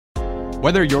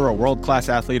Whether you're a world-class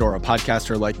athlete or a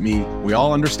podcaster like me, we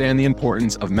all understand the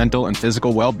importance of mental and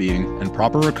physical well-being and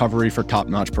proper recovery for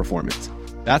top-notch performance.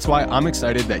 That's why I'm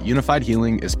excited that Unified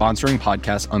Healing is sponsoring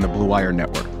podcasts on the Blue Wire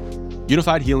Network.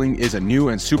 Unified Healing is a new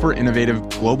and super innovative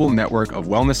global network of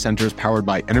wellness centers powered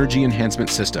by Energy Enhancement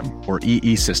System, or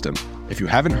EE System. If you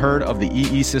haven't heard of the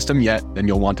EE System yet, then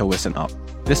you'll want to listen up.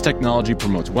 This technology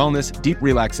promotes wellness, deep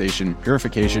relaxation,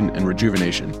 purification, and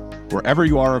rejuvenation. Wherever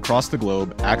you are across the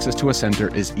globe, access to a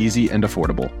center is easy and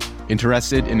affordable.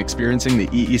 Interested in experiencing the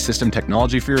EE System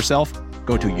technology for yourself?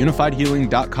 Go to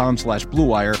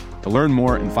unifiedhealing.com/bluewire to learn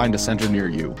more and find a center near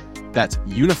you. That's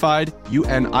unified,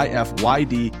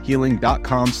 UNIFYD,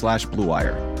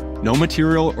 healing.com/bluewire. No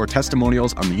material or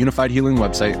testimonials on the Unified Healing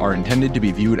website are intended to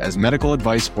be viewed as medical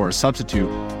advice or a substitute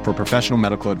for professional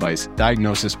medical advice,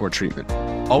 diagnosis, or treatment.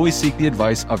 Always seek the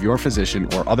advice of your physician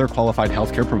or other qualified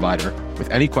healthcare provider with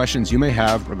any questions you may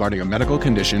have regarding a medical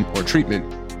condition or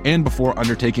treatment and before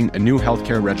undertaking a new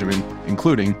healthcare regimen,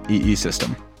 including EE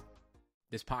System.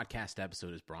 This podcast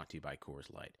episode is brought to you by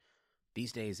Coors Light.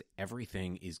 These days,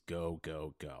 everything is go,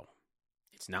 go, go.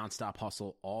 It's nonstop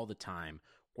hustle all the time.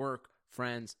 Work,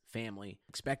 friends, family,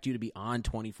 expect you to be on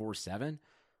 24/7?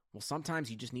 Well, sometimes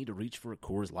you just need to reach for a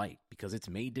Coors Light because it's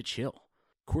made to chill.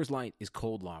 Coors Light is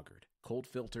cold lagered, cold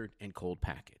filtered, and cold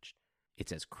packaged.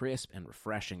 It's as crisp and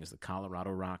refreshing as the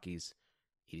Colorado Rockies.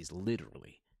 It is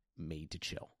literally made to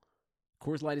chill.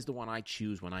 Coors Light is the one I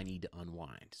choose when I need to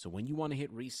unwind. So when you want to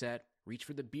hit reset, reach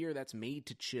for the beer that's made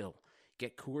to chill.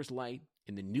 Get Coors Light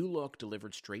in the new look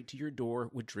delivered straight to your door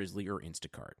with Drizzly or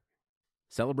Instacart.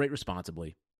 Celebrate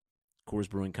responsibly. Coors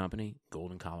Brewing Company,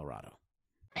 Golden, Colorado.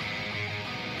 Trying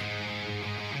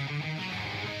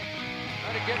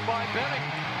to get by Benning.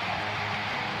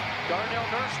 Darnell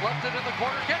Nurse left it in the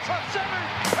corner, gets up center.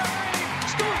 Perry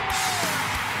scores!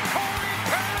 Corey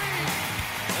Perry!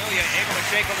 Ilya able to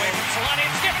shake away from Solani.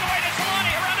 It's given away to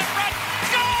Solani around in front.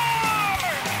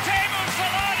 Score! Teemu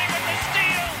Solani with the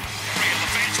steal. Perry and the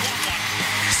fans want one.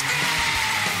 Score!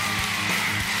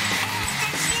 Off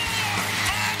the floor!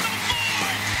 On the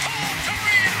board! Paul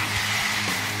Kariya!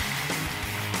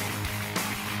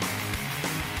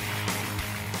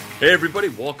 Hey everybody,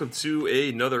 welcome to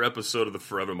another episode of the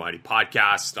Forever Mighty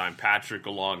podcast. I'm Patrick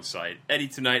alongside Eddie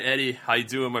tonight. Eddie, how you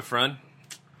doing, my friend?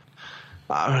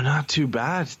 Not too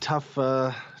bad. Tough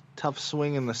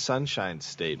swing in the Sunshine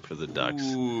State for the Ducks.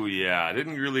 Ooh, yeah. I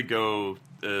didn't really go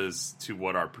as to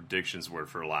what our predictions were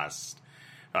for the last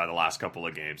couple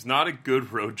of games. Not a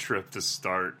good road trip to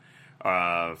start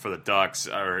for the Ducks.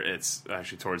 Or it's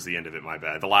actually towards the end of it, my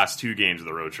bad. The last two games of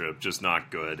the road trip, just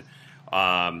not good.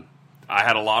 I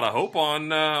had a lot of hope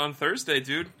on Thursday,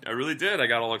 dude. I really did. I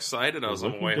got all excited. I was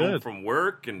on my way home from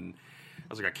work, and I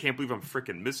was like, I can't believe I'm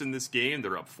freaking missing this game.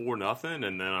 They're up 4-0,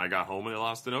 and then I got home and they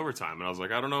lost in overtime. And I was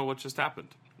like, I don't know what just happened.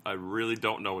 I really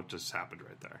don't know what just happened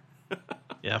right there.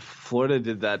 Yeah, Florida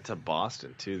did that to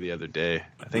Boston, too, the other day.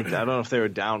 I don't know if they were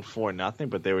down 4-0,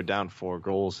 but they were down 4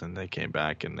 goals, and they came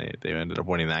back, and they ended up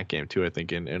winning that game, too, I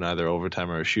think, in either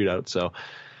overtime or a shootout. So,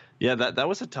 yeah, that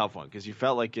was a tough one because you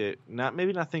felt like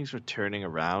maybe not things were turning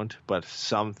around, but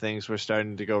some things were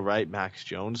starting to go right. Max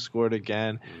Jones scored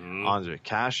again. Mm-hmm. Andre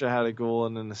Kasha had a goal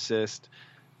and an assist.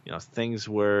 You know, things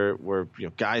were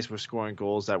guys were scoring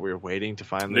goals that we were waiting to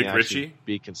finally actually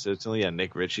be consistently. Yeah,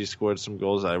 Nick Ritchie scored some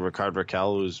goals. Rickard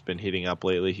Rakell, who's been heating up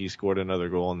lately, he scored another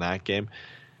goal in that game.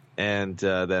 And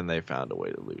then they found a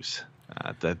way to lose.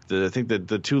 I think that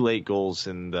the 2 late goals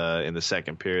in the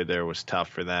second period there was tough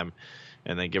for them.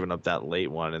 And then giving up that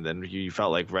late one, and then you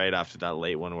felt like right after that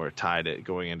late one where it tied it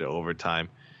going into overtime,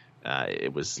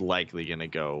 it was likely going to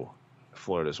go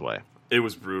Florida's way. It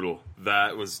was brutal.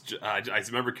 That was I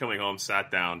remember coming home, sat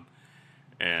down,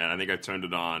 and I think I turned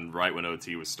it on right when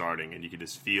OT was starting, and you could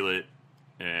just feel it.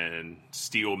 And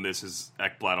Steele misses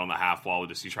Ekblad on the half wall.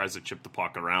 He tries to chip the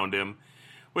puck around him,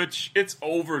 which it's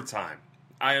overtime.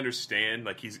 I understand.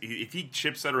 Like if he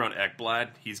chips that around Ekblad,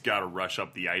 he's got to rush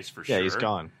up the ice for sure. Yeah, he's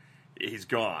gone. He's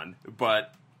gone.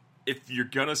 But if you're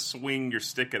going to swing your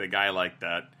stick at a guy like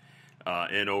that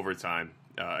in overtime,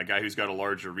 a guy who's got a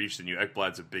larger reach than you,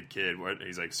 Ekblad's a big kid.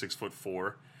 He's like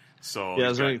 6'4". So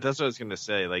yeah, that's what I was going to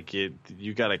say. Like you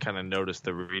got to kind of notice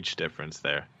the reach difference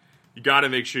there. You got to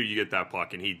make sure you get that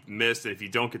puck. And he missed. And if you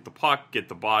don't get the puck, get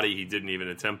the body. He didn't even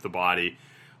attempt the body.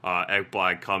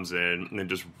 Ekblad comes in and then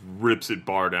just rips it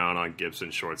bar down on Gibson,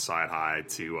 short side high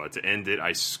to end it.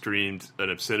 I screamed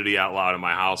an obscenity out loud in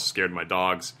my house, scared my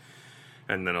dogs,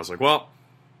 and then I was like, "Well,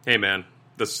 hey man,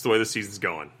 this is the way the season's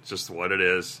going. It's just what it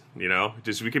is, you know.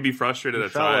 Just we could be frustrated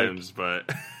at times, but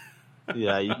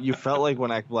yeah, you felt like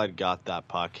when Ekblad got that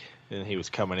puck, and he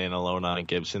was coming in alone on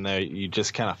Gibson there, you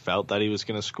just kind of felt that he was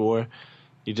going to score.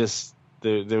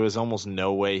 There was almost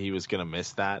no way he was going to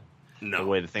miss that. No. The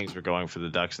way that things were going for the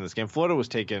Ducks in this game. Florida was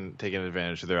taking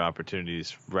advantage of their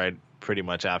opportunities right pretty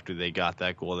much after they got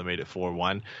that goal that made it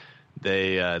 4-1.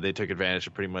 They took advantage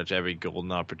of pretty much every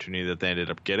golden opportunity that they ended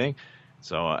up getting.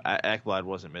 So Ekblad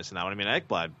wasn't missing that one. I mean,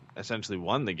 Ekblad essentially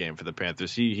won the game for the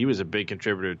Panthers. He was a big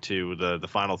contributor to the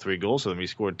final 3 goals for them. He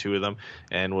scored 2 of them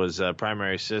and was a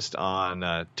primary assist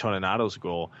on Toninato's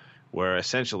goal, where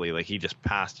essentially like he just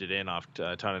passed it in off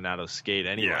Toninato's skate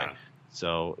anyway. Yeah.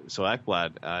 So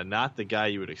Ekblad, not the guy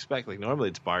you would expect. Like normally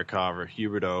it's Barkov or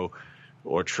Huberdeau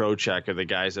or Trocheck are the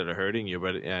guys that are hurting you,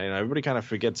 but everybody kind of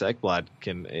forgets Ekblad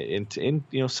can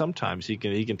sometimes he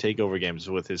can take over games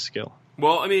with his skill.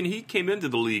 Well, I mean, he came into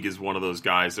the league as one of those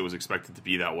guys that was expected to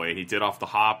be that way. He did off the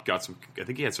hop, I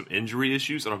think he had some injury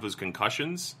issues. I don't know if it was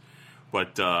concussions,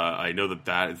 but I know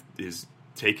that is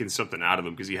taken something out of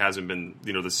him because he hasn't been,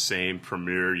 the same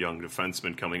premier young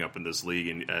defenseman coming up in this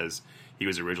league as he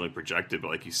was originally projected. But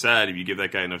like you said, if you give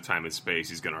that guy enough time and space,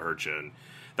 he's going to hurt you. And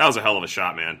that was a hell of a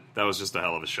shot, man. That was just a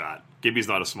hell of a shot. Gibby's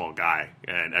not a small guy,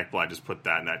 and Ekblad just put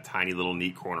that in that tiny little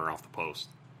neat corner off the post.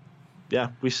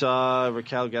 Yeah, we saw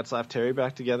Raquel Getzlaf Terry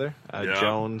back together. Yeah.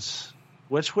 Jones,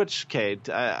 which Kate,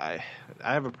 I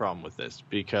have a problem with this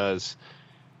because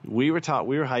we were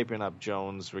hyping up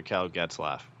Jones, Raquel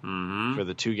Getzlaf for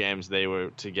the 2 games they were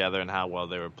together and how well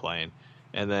they were playing,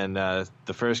 and then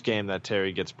the first game that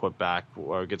Terry gets put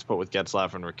with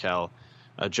Getzlaf and Raquel,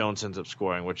 Jones ends up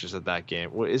scoring, which is at that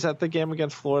game. Is that the game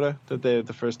against Florida that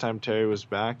the first time Terry was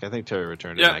back? I think Terry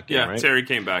returned in that game, right? Terry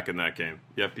came back in that game.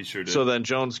 Yep, he sure did. So then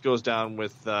Jones goes down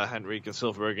with Henrique and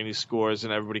Silfverberg, and he scores,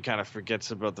 and everybody kind of forgets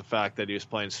about the fact that he was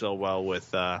playing so well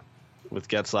with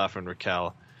Getzlaf and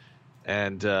Raquel.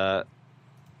 And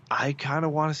I kind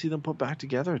of want to see them put back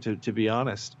together, to be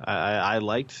honest. I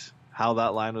liked how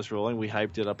that line was rolling. We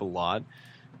hyped it up a lot.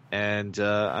 And,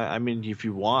 I mean, if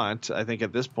you want, I think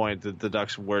at this point the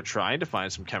Ducks were trying to find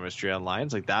some chemistry on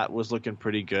lines. Like, that was looking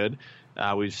pretty good.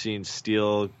 We've seen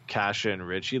Steele, Kasha, and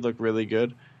Richie look really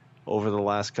good over the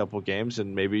last couple games.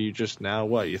 And maybe you just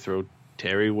you throw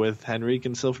Terry with Henrique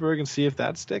and Silfverberg and see if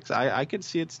that sticks. I could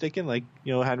see it sticking. Like,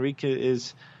 Henrique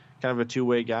is kind of a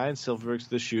 2-way guy, and Silfverberg's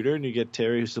the shooter, and you get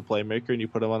Terry who's the playmaker, and you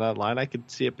put him on that line. I could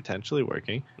see it potentially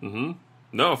working. Mm-hmm.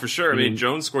 No, for sure. I mean,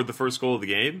 Jones scored the first goal of the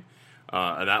game.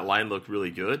 And that line looked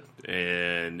really good.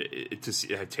 And to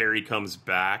see Terry comes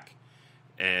back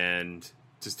and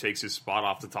just takes his spot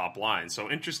off the top line. So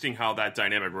interesting how that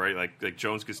dynamic, right? Like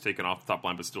Jones gets taken off the top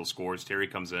line but still scores. Terry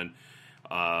comes in.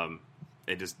 I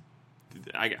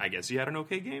guess he had an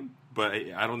okay game, but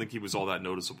I don't think he was all that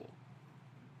noticeable.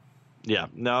 Yeah,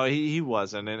 no, he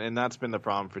wasn't. And that's been the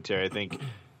problem for Terry. I think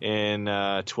in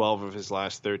 12 of his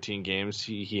last 13 games,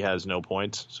 he has no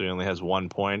points. So he only has 1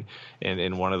 point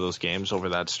in one of those games over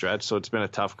that stretch. So it's been a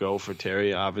tough go for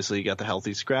Terry. Obviously, he got the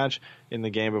healthy scratch in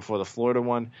the game before the Florida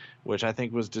one, which I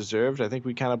think was deserved. I think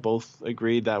we kind of both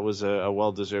agreed that was a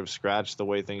well-deserved scratch, the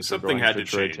way things Something are going had for to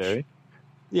Troy change. Terry.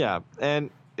 Yeah, and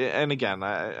again,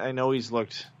 I know he's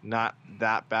looked not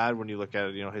that bad when you look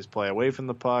at his play away from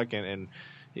the puck and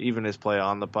even his play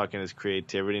on the puck and his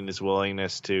creativity and his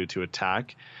willingness to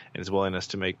attack and his willingness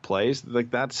to make plays, like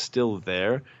that's still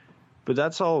there. But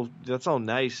that's all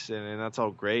nice and that's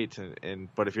all great.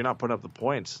 But if you're not putting up the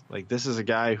points, like this is a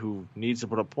guy who needs to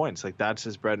put up points. Like that's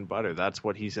his bread and butter. That's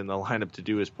what he's in the lineup to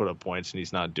do is put up points, and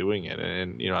he's not doing it.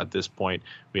 And at this point,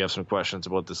 we have some questions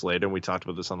about this later. And we talked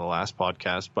about this on the last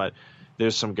podcast, but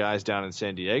there's some guys down in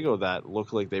San Diego that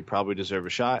look like they probably deserve a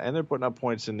shot, and they're putting up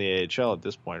points in the AHL at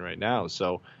this point right now.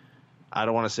 So I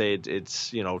don't want to say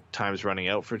it's time's running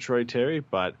out for Troy Terry,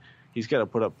 but he's got to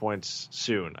put up points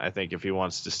soon, I think, if he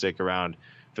wants to stick around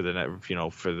for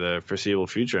the foreseeable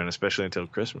future, and especially until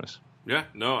Christmas. Yeah,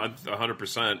 no,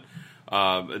 100%.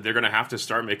 They're going to have to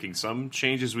start making some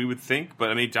changes, we would think.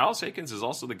 But I mean, Dallas Eakins is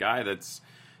also the guy that's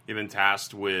been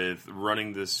tasked with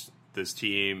running this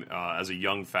team as a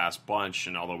young, fast bunch.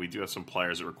 And although we do have some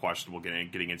players that were questionable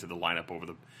getting into the lineup over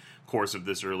the course of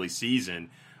this early season,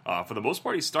 for the most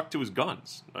part, he's stuck to his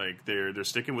guns. Like they're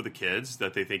sticking with the kids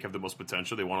that they think have the most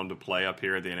potential. They want them to play up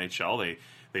here at the NHL.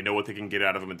 They know what they can get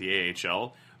out of them at the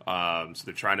AHL. So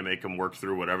they're trying to make them work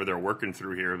through whatever they're working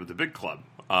through here with the big club.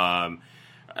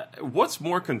 What's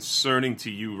more concerning to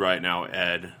you right now,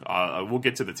 Ed? We'll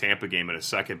get to the Tampa game in a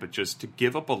second, but just to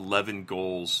give up 11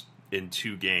 goals in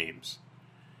 2 games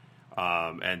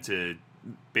and to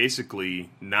basically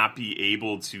not be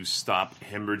able to stop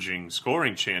hemorrhaging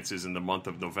scoring chances in the month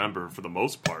of November for the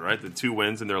most part, right? The 2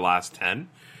 wins in their last 10.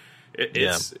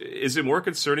 Is it more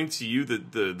concerning to you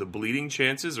the bleeding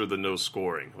chances or the no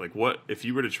scoring? Like, what if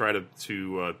you were to try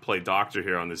to play doctor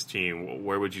here on this team?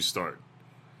 Where would you start?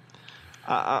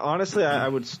 Honestly, I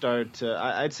would start.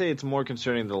 I'd say it's more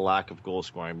concerning the lack of goal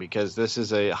scoring because this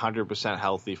is a 100%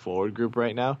 healthy forward group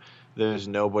right now. There's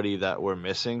nobody that we're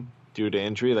missing due to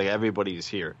injury. Like, everybody's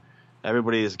here.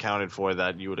 Everybody is accounted for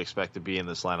that you would expect to be in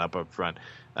this lineup up front.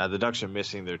 The Ducks are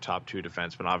missing their top two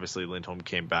defensemen. Obviously, Lindholm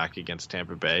came back against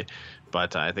Tampa Bay,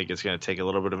 but I think it's going to take a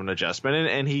little bit of an adjustment.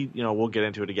 And he, we'll get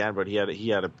into it again, but he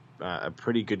had a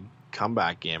pretty good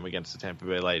comeback game against the Tampa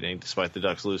Bay Lightning, despite the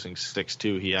Ducks losing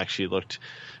 6-2. He actually looked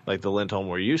like the Lindholm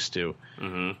we're used to.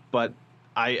 Mm-hmm. But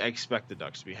I expect the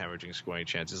Ducks to be hemorrhaging scoring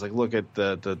chances. Like, look at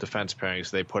the defense pairings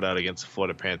they put out against the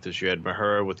Florida Panthers. You had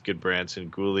Mahura with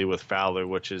Goodbranson, Gooley with Fowler,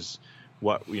 which is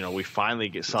what we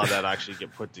finally saw that actually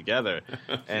get put together.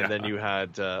 And then you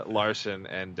had Larson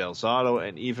and Del Zotto,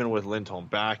 and even with Lindholm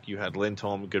back, you had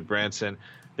Lindholm, Goodbranson.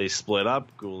 They split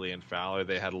up Gooley and Fowler.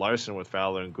 They had Larson with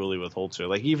Fowler and Gooley with Holzer.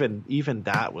 Like, even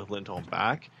that with Lindholm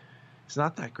back, it's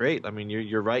not that great. I mean,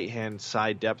 your right-hand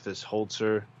side depth is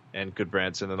Holzer and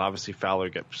Goodbranson, and obviously Fowler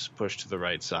gets pushed to the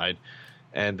right side.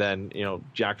 And then,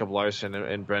 Jacob Larson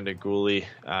and Brendan Gooley,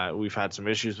 we've had some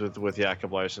issues with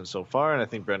Jacob Larson so far, and I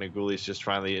think Brendan Gooley's just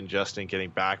finally adjusting, getting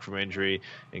back from injury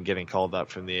and getting called up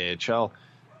from the AHL.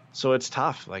 So it's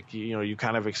tough. Like, you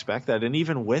kind of expect that. And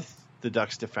even with the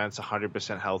Ducks defense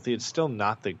 100% healthy, it's still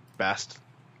not the best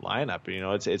lineup.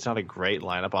 It's not a great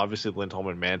lineup. Obviously, Lindholm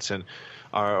and Manson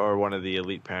are one of the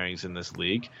elite pairings in this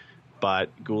league.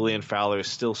 But Gooley and Fowler is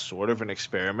still sort of an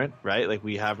experiment, right? Like,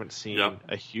 we haven't seen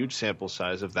a huge sample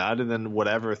size of that. And then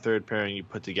whatever third pairing you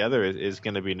put together is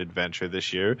going to be an adventure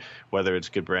this year, whether it's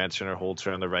Goodbranson or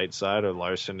Holzer on the right side or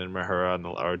Larson and Mahura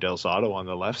or Del Zotto on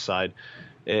the left side.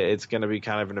 It's going to be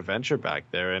kind of an adventure back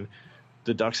there. And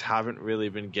the Ducks haven't really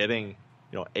been getting,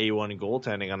 A1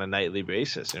 goaltending on a nightly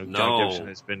basis. John Gibson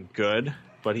has been good,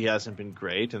 but he hasn't been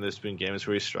great, and there's been games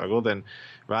where he struggled, and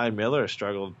Ryan Miller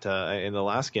struggled in the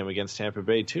last game against Tampa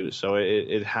Bay too. So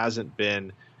it hasn't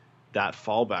been that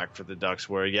fallback for the Ducks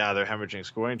where, they're hemorrhaging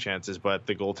scoring chances, but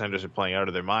the goaltenders are playing out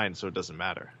of their minds, so it doesn't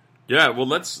matter. Yeah, well,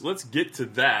 let's get to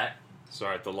that.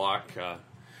 Sorry, I have to lock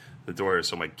the door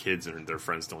so my kids and their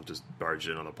friends don't just barge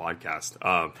in on the podcast.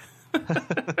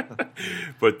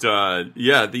 But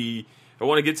I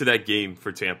want to get to that game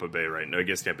for Tampa Bay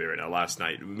against Tampa Bay right now. Last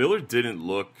night, Miller didn't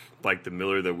look like the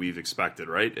Miller that we've expected.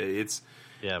 Right?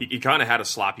 He kind of had a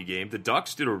sloppy game. The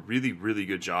Ducks did a really, really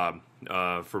good job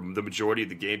for the majority of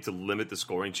the game to limit the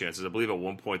scoring chances. I believe at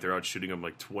one point they're out shooting them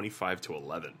like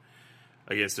 25-11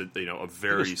 against a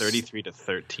very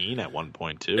 33-13 at one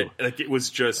point too. It was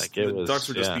just the Ducks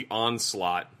were just the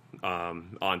onslaught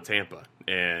on Tampa.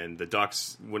 And the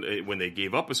Ducks, when they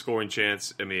gave up a scoring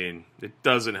chance, I mean, it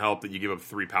doesn't help that you give up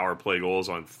 3 power play goals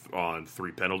on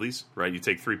 3 penalties, right? You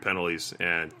take 3 penalties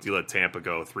and you let Tampa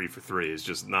go 3 for 3 is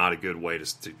just not a good way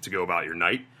to go about your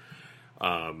night.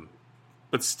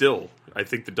 But still, I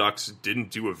think the Ducks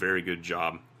didn't do a very good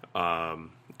job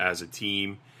as a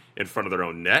team in front of their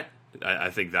own net. I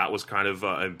think that was kind of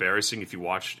embarrassing if you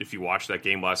watched that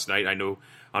game last night. I know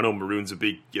Maroon's a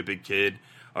big kid,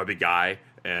 a big guy.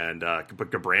 But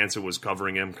Goodbranson was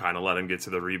covering him, kind of let him get to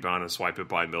the rebound and swipe it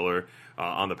by Miller.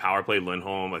 On the power play,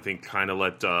 Lindholm, I think, kind of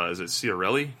let is it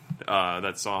Ciarelli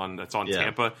that's on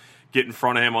Tampa get in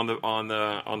front of him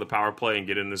on the power play and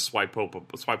get in this swipe home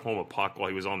a puck while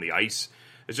he was on the ice.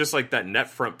 It's just like that net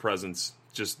front presence.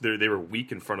 Just they were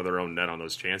weak in front of their own net on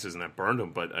those chances, and that burned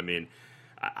them. But I mean,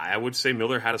 I would say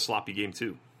Miller had a sloppy game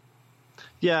too.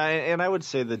 Yeah, and I would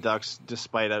say the Ducks,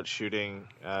 despite outshooting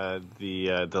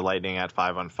the Lightning at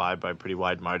 5-on-5 by a pretty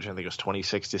wide margin, I think it was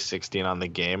 26-16 on the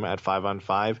game at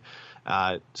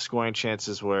 5-on-5. Scoring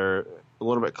chances were a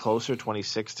little bit closer,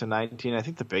 26-19. I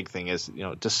think the big thing is,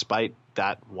 despite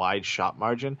that wide shot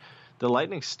margin, the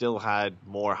Lightning still had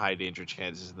more high danger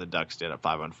chances than the Ducks did at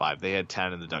 5-on-5. They had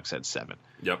 10 and the Ducks had 7.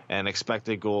 Yep. And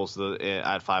expected goals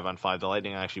at 5-on-5, the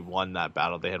Lightning actually won that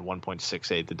battle. They had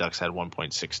 1.68. The Ducks had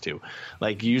 1.62.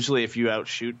 Like, usually if you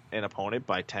outshoot an opponent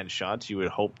by 10 shots, you would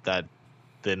hope that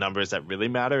the numbers that really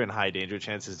matter in high danger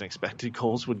chances and expected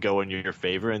goals would go in your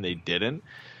favor, and they didn't.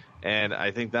 And I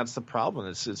think that's the problem.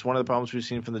 It's one of the problems we've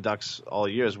seen from the Ducks all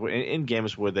year is in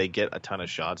games where they get a ton of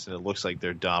shots and it looks like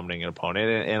they're dominating an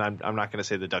opponent. And I'm not going to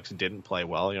say the Ducks didn't play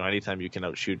well. Anytime you can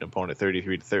outshoot an opponent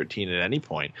 33-13 at any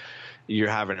point, you're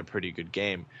having a pretty good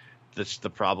game. That's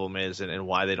the problem is, and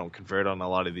why they don't convert on a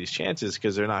lot of these chances,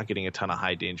 because they're not getting a ton of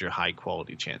high danger, high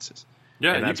quality chances.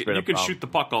 Yeah, you can shoot the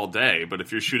puck all day, but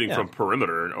if you're shooting from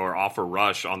perimeter or off a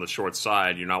rush on the short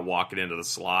side, you're not walking into the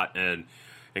slot and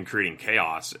and creating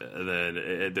chaos,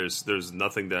 then there's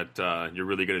nothing that you're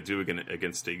really going to do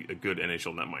against a good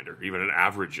NHL netminder, even an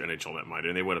average NHL netminder.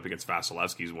 And they went up against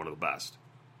Vasilevsky, who's one of the best.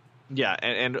 Yeah,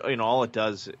 and all it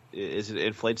does is it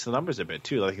inflates the numbers a bit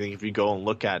too. Like, I think if you go and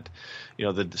look at,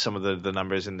 some of the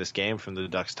numbers in this game from the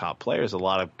Ducks' top players, a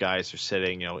lot of guys are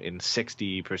sitting, in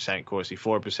 60%. Corsi,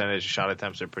 4% shot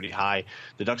attempts are pretty high.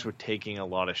 The Ducks were taking a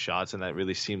lot of shots, and that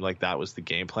really seemed like that was the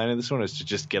game plan in this one, is to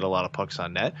just get a lot of pucks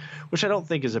on net, which I don't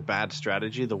think is a bad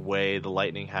strategy. The way the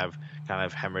Lightning have kind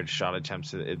of hemorrhaged shot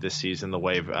attempts this season, the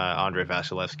way Andrei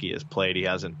Vasilevsky has played, he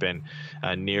hasn't been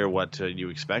near what you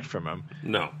expect from him.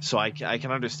 No. So I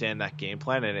can understand that game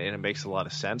plan, and it makes a lot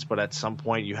of sense. But at some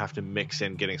point, you have to mix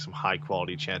in getting some high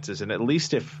quality chances. And at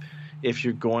least if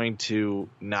you're going to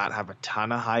not have a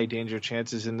ton of high danger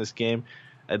chances in this game,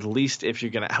 at least if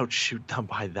you're going to outshoot them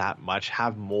by that much,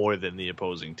 have more than the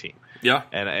opposing team. Yeah.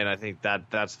 And I think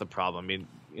that's the problem. I mean,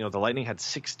 the Lightning had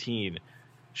 16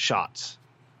 shots,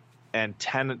 and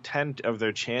 10 of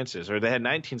their chances, or they had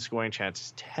 19 scoring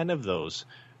chances. 10 of those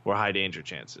were high danger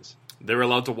chances. They were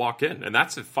allowed to walk in, and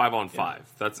that's at 5-on-5. Yeah.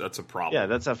 That's a problem. Yeah,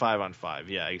 that's a 5-on-5.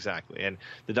 Yeah, exactly. And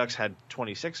the Ducks had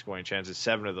 26 scoring chances.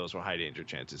 7 of those were high danger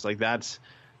chances. Like, that's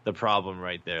the problem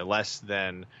right there. Less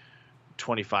than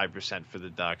 25% for the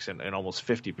Ducks, and almost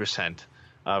 50%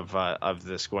 of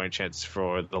the scoring chances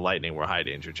for the Lightning were high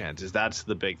danger chances. That's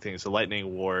the big thing. The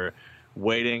Lightning were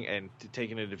waiting and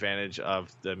taking advantage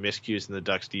of the miscues in the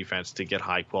Ducks defense to get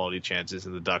high quality chances,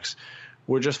 and the Ducks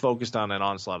were just focused on an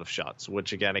onslaught of shots,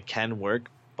 which again, it can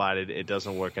work, but it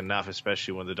doesn't work enough,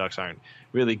 especially when the Ducks aren't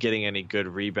really getting any good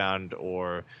rebound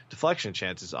or deflection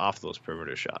chances off those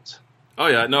perimeter shots. Oh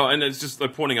yeah, no, and it's just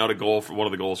like pointing out a goal for one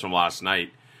of the goals from last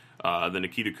night, the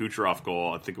Nikita Kucherov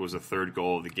goal. I think it was the third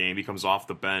goal of the game. He comes off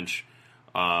the bench,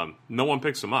 no one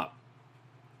picks him up.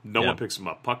 No one picks him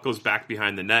up. Puck goes back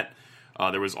behind the net.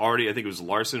 There was already, I think it was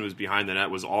Larson who was behind the net,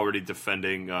 was already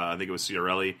defending. I think it was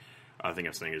Ciarelli. I think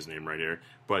I'm saying his name right here.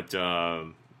 But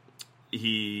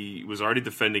he was already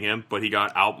defending him, but he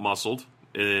got out-muscled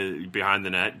behind the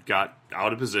net, got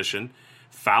out of position.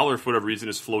 Fowler, for whatever reason,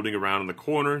 is floating around in the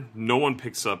corner. No one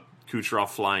picks up Kucherov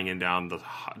flying in down the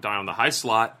high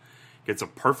slot, gets a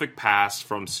perfect pass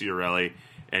from Ciarelli,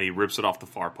 and he rips it off the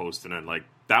far post. And then, like,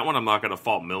 that one I'm not going to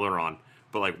fault Miller on.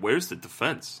 But, like, where's the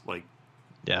defense? Like,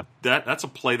 yeah, that's a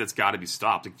play that's got to be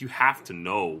stopped. Like, you have to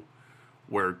know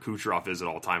where Kucherov is at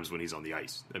all times when he's on the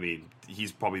ice. I mean,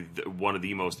 he's probably one of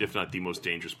the most, if not the most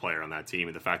dangerous player on that team.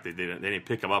 And the fact that they didn't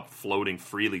pick him up floating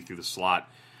freely through the slot,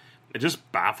 it's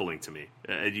just baffling to me.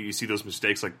 You see those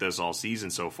mistakes like this all season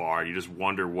so far, and you just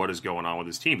wonder what is going on with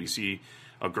this team. You see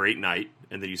a great night,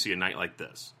 and then you see a night like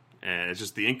this. And it's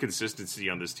just the inconsistency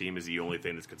on this team is the only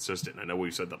thing that's consistent. I know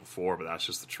we've said that before, but that's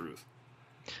just the truth.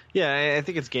 Yeah, I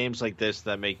think it's games like this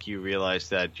that make you realize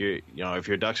that if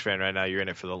you're a Ducks fan right now, you're in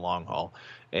it for the long haul,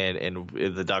 and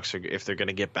the Ducks if they're going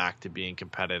to get back to being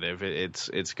competitive,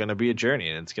 it's going to be a journey,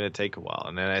 and it's going to take a while.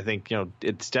 And then I think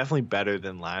it's definitely better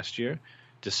than last year,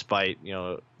 despite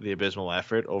the abysmal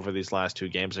effort over these last two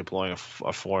games. Like, blowing a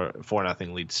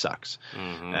 4-0 lead sucks.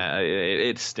 Mm-hmm.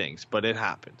 It stings, but it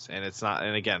happens, and it's not.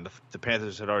 And again, the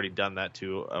Panthers had already done that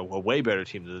to a way better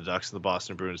team than the Ducks, the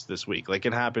Boston Bruins, this week. Like,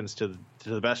 it happens to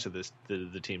the best of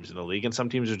the teams in the league, and some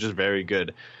teams are just very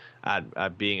good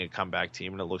at being a comeback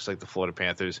team, and it looks like the Florida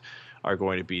Panthers are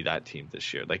going to be that team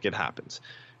this year. Like, it happens.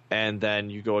 And then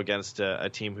you go against a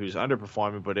team who's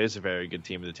underperforming but is a very good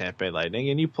team, the Tampa Bay Lightning,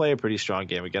 and you play a pretty strong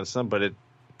game against them, but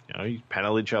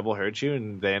penalty trouble hurts you,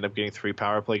 and they end up getting 3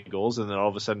 power play goals, and then all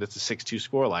of a sudden it's a 6-2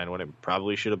 scoreline when it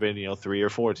probably should have been 3 or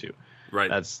 4-2. Right.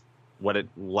 That's what it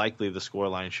likely the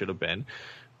scoreline should have been,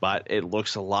 but it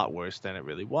looks a lot worse than it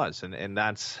really was, and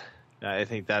that's I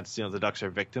think that's the Ducks are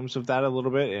victims of that a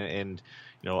little bit, and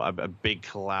a big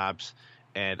collapse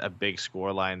and a big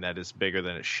score line that is bigger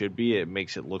than it should be. It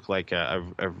makes it look like a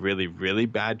really, really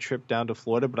bad trip down to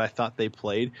Florida, but I thought they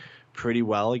played pretty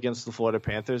well against the Florida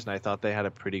Panthers, and I thought they had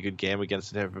a pretty good game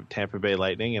against the Tampa Bay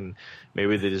Lightning, and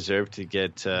maybe they deserve to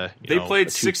get they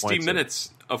played 60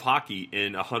 minutes of hockey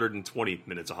in 120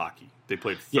 minutes of hockey. They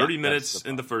played 30 minutes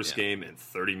in the first game and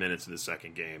 30 minutes in the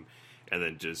second game, and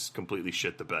then just completely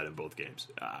shit the bed in both games.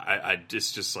 I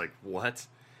just like, what?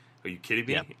 Are you kidding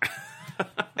me? Yeah.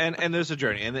 and there's a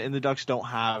journey, and the Ducks don't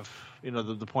have,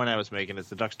 the point I was making is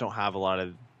the Ducks don't have a lot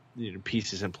of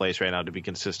pieces in place right now to be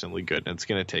consistently good, and it's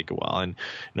going to take a while. And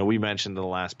we mentioned in the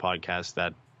last podcast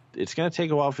that it's going to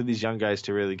take a while for these young guys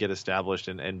to really get established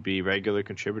and be regular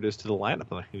contributors to the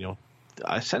lineup.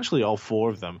 Essentially all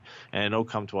 4 of them, and I know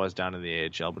Comtois down in the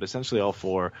AHL, but essentially all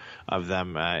 4 of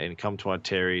them, in Comtois,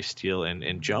 Terry, Steele,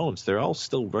 and Jones, they're all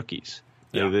still rookies.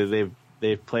 Yeah.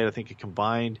 They've played, I think,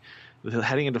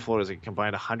 heading into Florida, a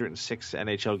combined 106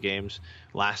 NHL games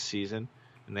last season,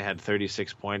 and they had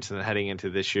 36 points. And then heading into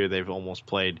this year, they've almost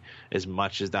played as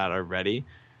much as that already.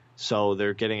 So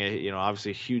they're getting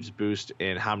obviously a huge boost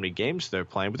in how many games they're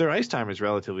playing, but their ice time is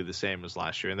relatively the same as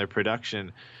last year, and their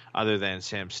production, other than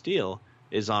Sam Steele,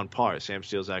 is on par. Sam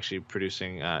Steele's actually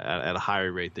producing at a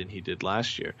higher rate than he did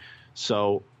last year.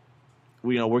 So,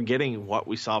 we're getting what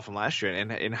we saw from last year,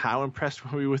 and how impressed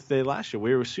were we with they last year?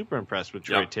 We were super impressed with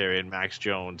Troy Terry and Max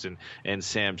Jones and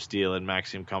Sam Steele and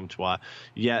Maxime Comtois.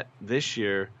 Yet this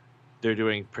year, they're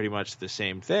doing pretty much the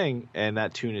same thing, and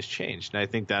that tune has changed. And I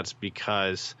think that's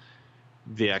because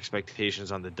the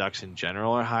expectations on the Ducks in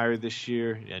general are higher this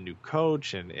year. A new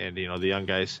coach and the young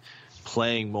guys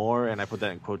playing more, and I put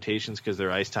that in quotations because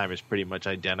their ice time is pretty much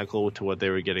identical to what they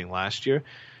were getting last year.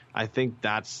 I think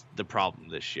that's the problem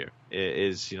this year.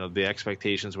 Is the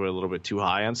expectations were a little bit too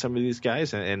high on some of these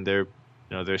guys, and they're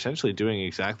essentially doing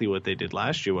exactly what they did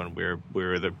last year when we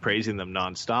were praising them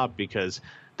nonstop because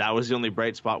that was the only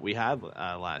bright spot we had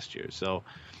last year. So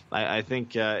I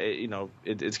think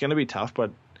it's going to be tough,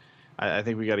 but I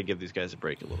think we got to give these guys a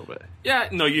break a little bit. Yeah,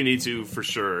 no, you need to for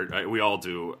sure. We all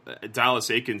do. Dallas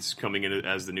Eakins coming in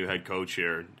as the new head coach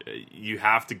here. You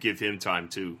have to give him time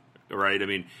too, right? I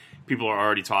mean, people are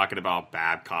already talking about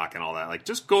Babcock and all that. Like,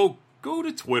 just go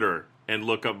to Twitter and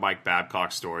look up Mike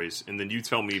Babcock stories, and then you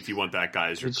tell me if you want that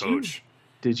guy as your coach.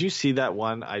 Did you see that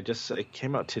one? It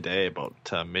came out today about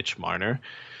Mitch Marner.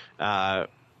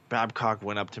 Babcock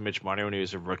went up to Mitch Marner when he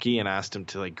was a rookie and asked him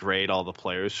to grade all the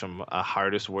players from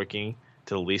hardest working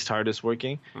to the least hardest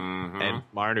working. Mm-hmm. And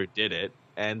Marner did it.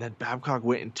 And then Babcock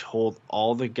went and told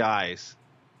all the guys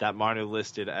that Marner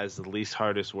listed as the least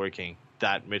hardest working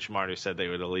that Mitch Marner said they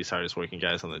were the least hardest working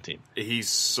guys on the team. He's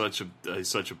such a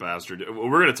bastard. We're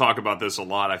going to talk about this a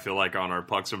lot, I feel like, on our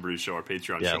Pucks and Brews show, our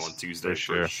Patreon show on Tuesday.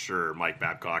 For sure. Mike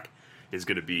Babcock is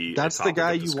going to be that's the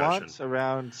guy you want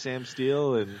around Sam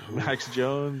Steele and Max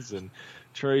Jones and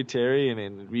Troy Terry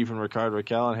and even Rickard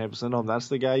Rakell and Hampus Lindholm. That's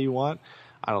the guy you want?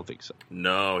 I don't think so.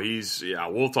 No,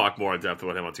 we'll talk more in depth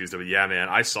about him on Tuesday. But yeah, man,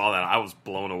 I saw that. I was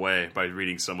blown away by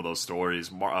reading some of those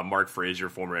stories. Mark Frazier,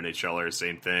 former NHLer,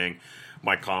 same thing.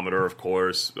 Mike Commodore, of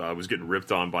course, was getting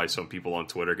ripped on by some people on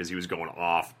Twitter because he was going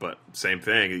off. But same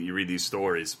thing, you read these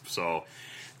stories. So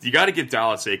you got to give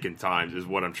Dallas Eakins time is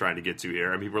what I'm trying to get to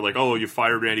here. I mean, people are like, oh, you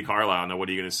fired Randy Carlyle. Now what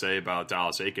are you going to say about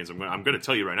Dallas Eakins? I'm going to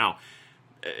tell you right now,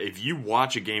 if you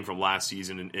watch a game from last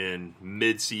season in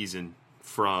mid-season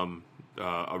from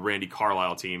a Randy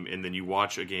Carlyle team, and then you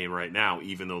watch a game right now,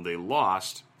 even though they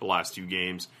lost the last two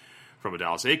games from a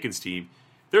Dallas Eakins team,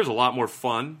 there's a lot more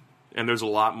fun, and there's a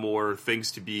lot more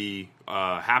things to be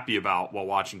happy about while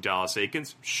watching Dallas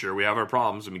Eakins. Sure, we have our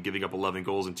problems. I mean, giving up 11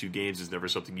 goals in 2 games is never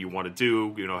something you want to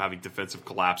do. Having defensive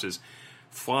collapses,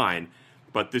 fine.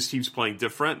 But this team's playing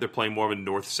different. They're playing more of a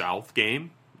north-south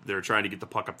game. They're trying to get the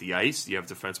puck up the ice. You have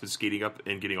defensemen skating up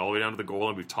and getting all the way down to the goal,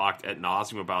 and we've talked ad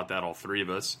nauseum about that, all three of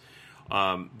us.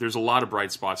 There's a lot of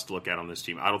bright spots to look at on this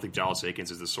team. I don't think Dallas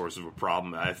Eakins is the source of a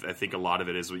problem. I think a lot of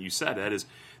it is what you said. That is,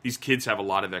 these kids have a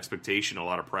lot of expectation, a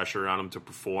lot of pressure on them to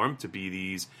perform, to be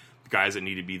these guys that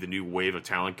need to be the new wave of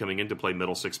talent coming in to play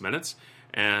middle 6 minutes,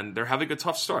 and they're having a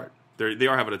tough start. They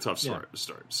are having a tough start.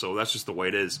 So that's just the way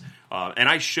it is. And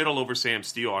I shit all over Sam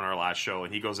Steele on our last show,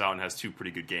 and he goes out and has 2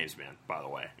 pretty good games, man, by the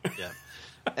way. Yeah.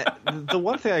 The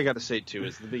one thing I got to say too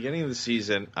is the beginning of the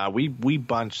season, we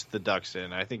bunched the Ducks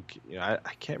in. I think I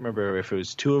can't remember if it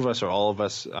was 2 of us or all of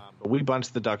us, but we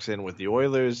bunched the Ducks in with the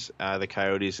Oilers, the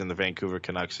Coyotes, and the Vancouver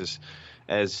Canucks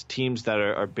as teams that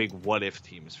are big what if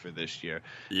teams for this year.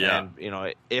 Yeah.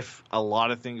 And if a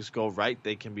lot of things go right,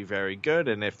 they can be very good,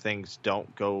 and if things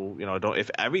don't go,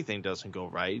 if everything doesn't go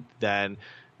right, then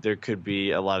there could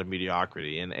be a lot of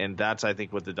mediocrity. And that's, I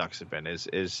think, what the Ducks have been,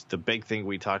 is the big thing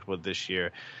we talked about this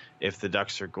year. If the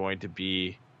Ducks are going to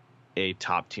be a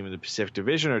top team in the Pacific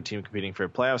Division or a team competing for a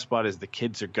playoff spot, is the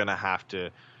kids are going to have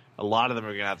to, a lot of them are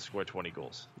going to have to score 20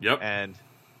 goals. Yep. And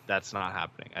that's not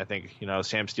happening. I think,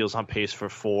 Sam Steele's on pace for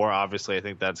 4. Obviously, I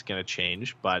think that's going to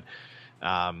change, but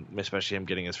especially him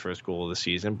getting his first goal of the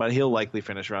season. But he'll likely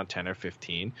finish around 10 or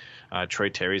 15. Troy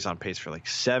Terry's on pace for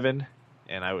 7.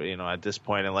 And at this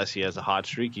point, unless he has a hot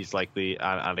streak, he's likely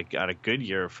on a good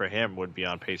year for him would be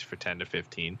on pace for 10 to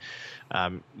 15.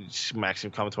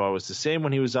 Maxime Comtois was the same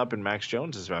when he was up, and Max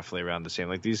Jones is roughly around the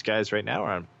same. These guys right now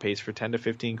are on pace for 10 to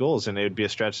 15 goals, and it would be a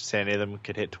stretch to say any of them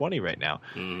could hit 20 right now.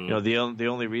 Mm-hmm. The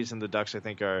only reason the Ducks, I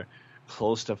think, are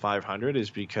close to 500 is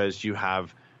because you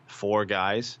have 4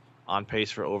 guys on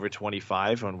pace for over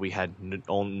 25 when we had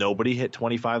nobody hit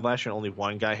 25 last year. Only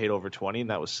one guy hit over 20, and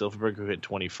that was Silfverberg, who hit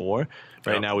 24.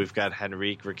 Right now we've got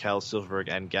Henrique, Raquel, Silfverberg,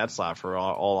 and Getzlaf are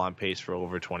all on pace for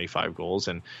over 25 goals,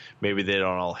 and maybe they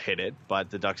don't all hit it, but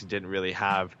the Ducks didn't really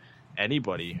have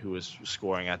anybody who was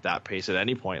scoring at that pace at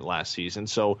any point last season.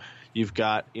 So you've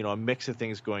got, a mix of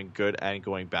things going good and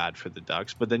going bad for the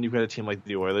Ducks, but then you've got a team like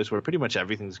the Oilers where pretty much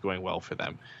everything's going well for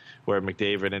them, where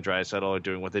McDavid and Draisaitl are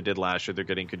doing what they did last year. They're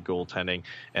getting good goaltending,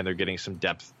 and they're getting some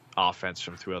depth offense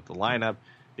from throughout the lineup.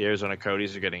 The Arizona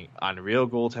Coyotes are getting unreal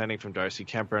goaltending from Darcy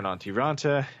Kemper and Antti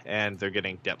Raanta, and they're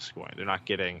getting depth scoring. They're not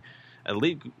getting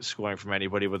elite scoring from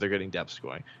anybody, but they're getting depth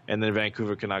scoring. And then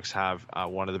Vancouver Canucks have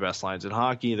one of the best lines in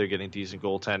hockey. They're getting decent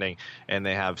goaltending, and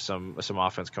they have some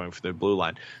offense coming for their blue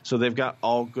line. So they've got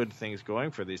all good things going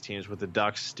for these teams, but the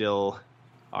Ducks still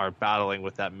are battling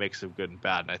with that mix of good and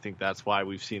bad. And I think that's why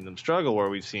we've seen them struggle, where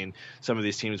we've seen some of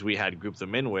these teams we had grouped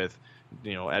them in with,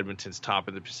 Edmonton's top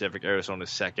in the Pacific,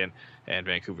 Arizona's second, and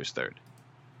Vancouver's third.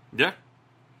 Yeah.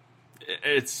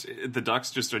 It's the Ducks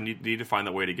just need to find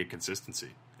a way to get consistency.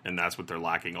 And that's what they're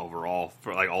lacking overall,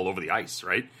 for all over the ice,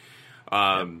 right?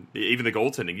 Even the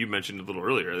goaltending you mentioned a little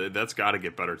earlier, that's got to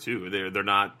get better too. They're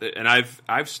not, and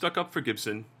I've stuck up for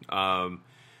Gibson, but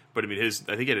I mean I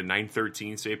think he had a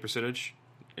 .913 save percentage,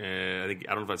 and I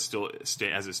don't know if that's still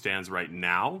as it stands right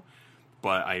now,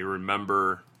 but I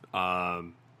remember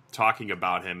talking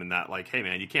about him and that hey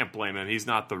man, you can't blame him. He's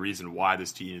not the reason why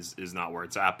this team is not where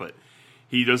it's at, but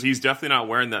he's definitely not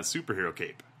wearing that superhero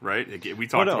cape. Right? We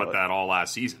talked about that all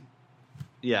last season.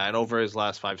 Yeah, and over his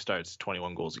last 5 starts,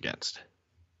 21 goals against.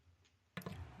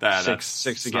 That's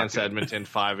six against Edmonton,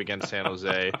 5 against San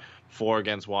Jose, 4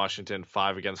 against Washington,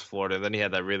 5 against Florida. And then he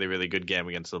had that really, really good game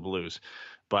against the Blues.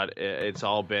 But it's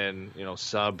all been,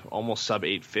 almost sub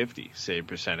 850 save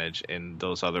percentage in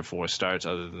those other 4 starts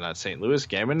other than that St. Louis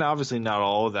game. And obviously not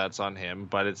all of that's on him,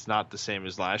 but it's not the same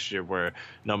as last year where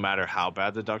no matter how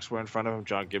bad the Ducks were in front of him,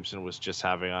 John Gibson was just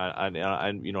having an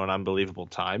unbelievable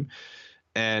time.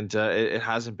 And it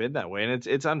hasn't been that way. And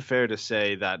it's unfair to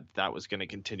say that was going to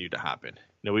continue to happen.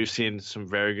 We've seen some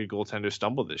very good goaltenders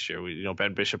stumble this year.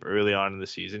 Ben Bishop early on in the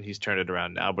season, he's turned it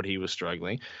around now, but he was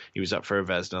struggling. He was up for a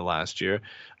Vezina last year.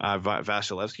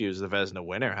 Vasilevsky, who's the Vezina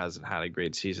winner, hasn't had a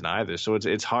great season either. So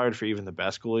it's hard for even the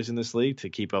best goalies in this league to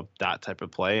keep up that type of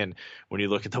play. And when you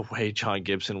look at the way John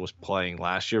Gibson was playing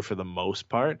last year for the most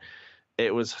part,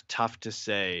 it was tough to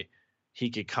say he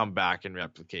could come back and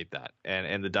replicate that.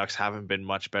 And the Ducks haven't been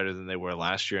much better than they were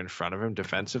last year in front of him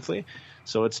defensively.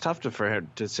 So it's tough for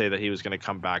him to say that he was going to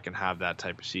come back and have that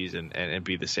type of season and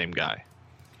be the same guy.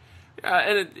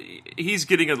 And he's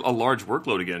getting a large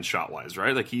workload again shot-wise,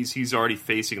 right? He's already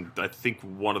facing, I think,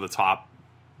 one of the top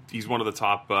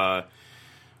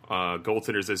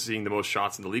goaltenders that's seeing the most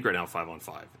shots in the league right now,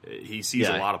 5-on-5. He sees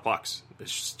a lot of pucks.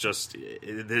 It's just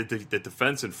the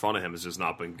defense in front of him has just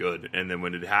not been good. And then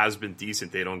when it has been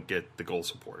decent, they don't get the goal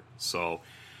support. So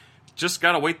just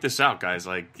got to wait this out, guys.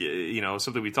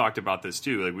 Something we talked about this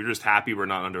too. We're just happy we're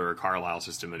not under a Carlisle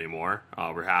system anymore.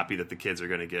 We're happy that the kids are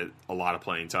going to get a lot of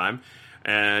playing time.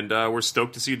 And we're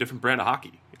stoked to see a different brand of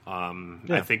hockey.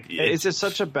 I think is it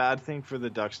such a bad thing for the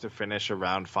Ducks to finish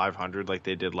around 500 like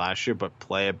they did last year, but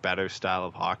play a better style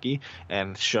of hockey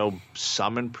and show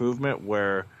some improvement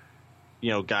where,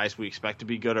 guys we expect to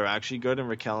be good are actually good in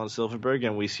Raquel and Silfverberg,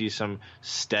 and we see some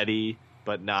steady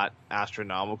but not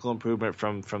astronomical improvement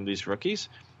from these rookies?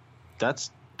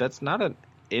 That's not an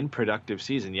unproductive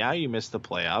season. Yeah, you miss the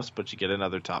playoffs, but you get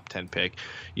another top 10 pick.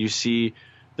 You see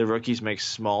the rookies make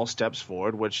small steps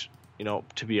forward, which,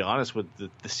 to be honest, with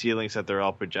the ceilings that they're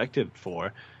all projected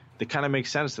for, it kind of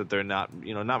makes sense that they're not,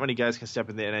 not many guys can step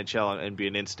in the NHL and be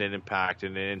an instant impact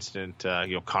and an instant,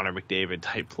 Connor McDavid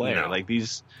type player. No.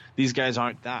 These guys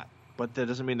aren't that. But that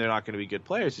doesn't mean they're not going to be good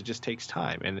players. It just takes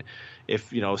time. And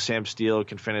if, Sam Steele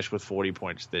can finish with 40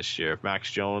 points this year, if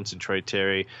Max Jones and Troy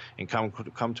Terry and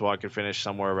Comtois can finish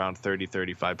somewhere around 30,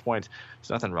 35 points, there's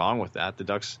nothing wrong with that. The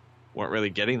Ducks weren't really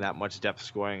getting that much depth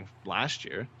scoring last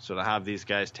year. So to have these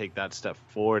guys take that step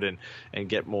forward and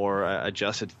get more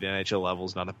adjusted to the NHL level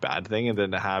is not a bad thing. And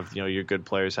then to have, your good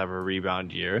players have a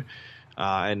rebound year.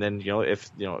 And then,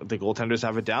 if, the goaltenders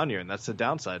have a down year, and that's the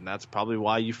downside. And that's probably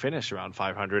why you finish around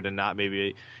 500 and not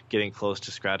maybe getting close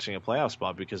to scratching a playoff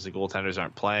spot, because the goaltenders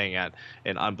aren't playing at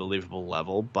an unbelievable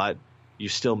level. But you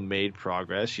still made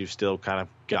progress. You've still kind of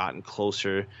gotten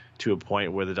closer to a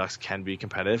point where the Ducks can be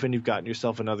competitive, and you've gotten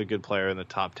yourself another good player in the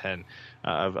top 10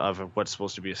 of what's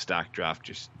supposed to be a stacked draft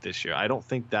just this year. I don't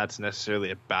think that's necessarily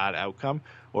a bad outcome,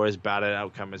 or as bad an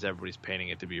outcome as everybody's painting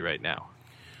it to be right now.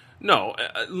 No,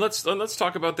 let's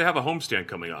talk about they have a homestand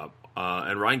coming up,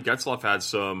 and Ryan Getzlaf had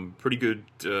some pretty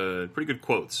good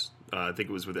quotes. I think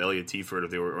it was with Elliot Tiefert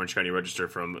of the Orange County Register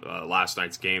from last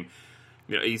night's game.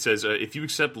 You know, he says, if you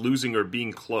accept losing or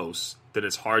being close, then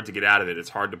it's hard to get out of it. It's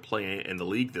hard to play in the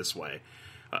league this way.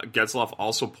 Getzlaf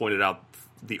also pointed out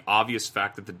the obvious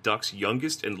fact that the Ducks'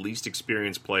 youngest and least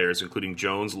experienced players, including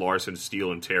Jones, Larson,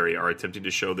 Steele, and Terry, are attempting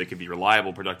to show they can be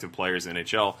reliable, productive players in the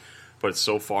NHL, but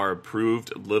so far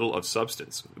proved little of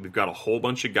substance. We've got a whole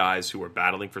bunch of guys who are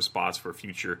battling for spots for the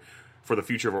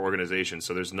future of our organization,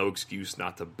 so there's no excuse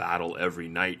not to battle every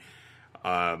night.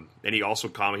 And he also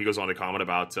goes on to comment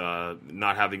about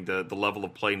not having the level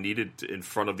of play needed in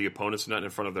front of the opponent's net and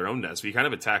in front of their own net. So he kind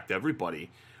of attacked everybody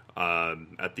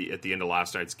at the end of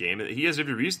last night's game. He has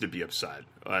every reason to be upset.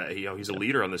 He's a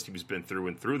leader on this team. He's been through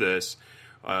and through this.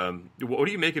 What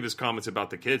do you make of his comments about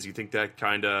the kids? You think that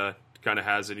kind of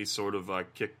has any sort of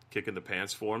kick in the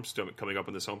pants for him coming up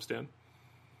in this homestand?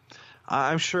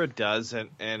 I'm sure it does,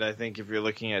 and I think if you're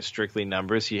looking at strictly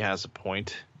numbers, he has a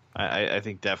point. I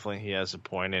think definitely he has a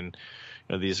point, and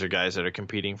these are guys that are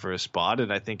competing for a spot.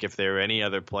 And I think if they're any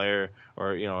other player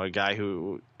or a guy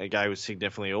who's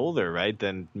significantly older, right,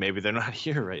 then maybe they're not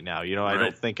here right now. Right. I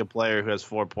don't think a player who has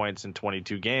 4 points in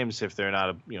 22 games, if they're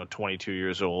not 22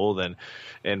 years old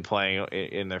and playing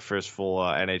in their first full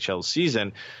NHL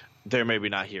season, they're maybe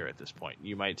not here at this point.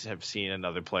 You might have seen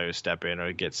another player step in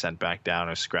or get sent back down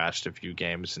or scratched a few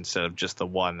games instead of just the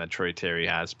one that Troy Terry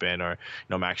has been, or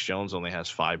Max Jones only has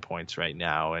 5 points right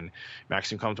now, and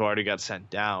Maxime Comtois already got sent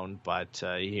down, but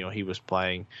he was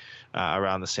playing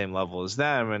around the same level as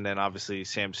them. And then obviously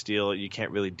Sam Steele, you can't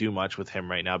really do much with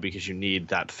him right now because you need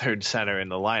that third center in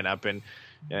the lineup. And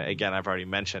again, I've already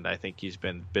mentioned I think he's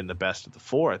been the best of the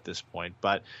four at this point,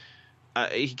 but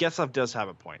Getzlaf does have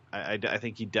a point. I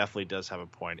think he definitely does have a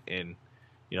point in,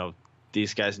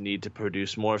 these guys need to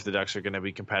produce more if the Ducks are going to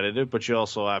be competitive, but you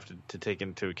also have to take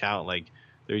into account,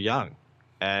 they're young.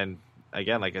 And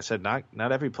again, like I said,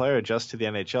 not every player adjusts to the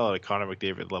NHL at a Connor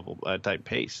McDavid level type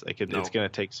pace. It's going to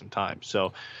take some time.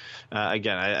 So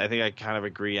again, I think I kind of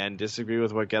agree and disagree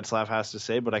with what Getzlaf has to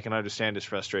say, but I can understand his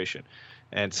frustration.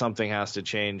 And something has to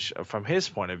change from his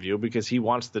point of view because he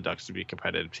wants the Ducks to be a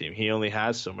competitive team. He only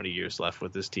has so many years left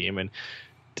with this team and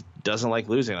doesn't like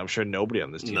losing. I'm sure nobody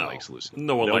on this team likes losing.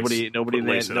 Nobody in the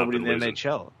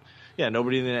NHL. Yeah,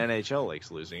 nobody in the NHL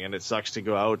likes losing. And it sucks to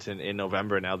go out in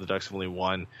November. Now the Ducks have only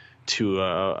won 2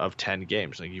 of 10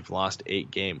 games. You've lost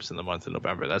 8 games in the month of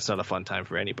November. That's not a fun time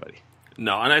for anybody.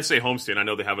 No, and I say homestand. I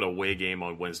know they have an away game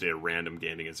on Wednesday, a random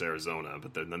game against Arizona,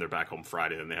 but then they're back home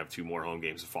Friday, and they have 2 more home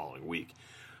games the following week.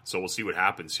 So we'll see what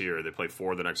happens here. They play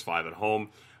 4 of the next 5 at home.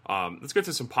 Let's get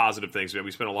to some positive things. We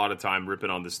spent a lot of time ripping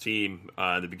on this team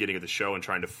at the beginning of the show and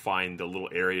trying to find the little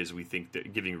areas we think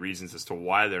that giving reasons as to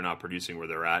why they're not producing where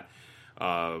they're at.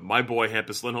 My boy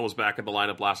Hampus Lindholm was back in the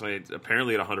lineup last night,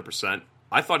 apparently at 100%.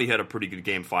 I thought he had a pretty good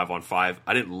game 5-on-5.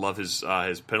 I didn't love his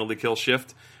penalty kill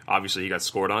shift. Obviously, he got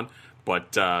scored on.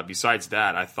 But besides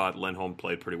that, I thought Lindholm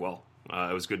played pretty well.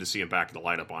 It was good to see him back in the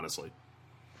lineup, honestly.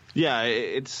 Yeah,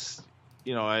 it's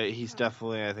he's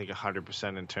definitely, I think,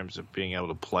 100% in terms of being able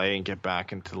to play and get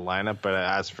back into the lineup. But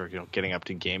as for getting up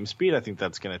to game speed, I think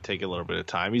that's going to take a little bit of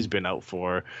time. He's been out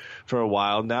for a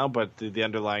while now, but the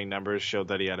underlying numbers showed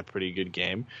that he had a pretty good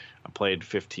game. I played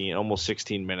almost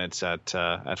 16 minutes at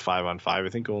 5-on-5. I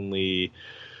think only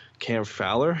Cam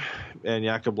Fowler and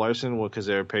Jakob Larsson, because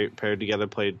they were paired together,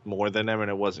 played more than them, and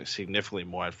it wasn't significantly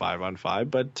more at 5-on-5.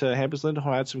 But Hampus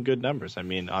Lindholm had some good numbers. I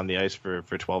mean, on the ice for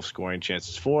 12 scoring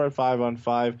chances, 4 at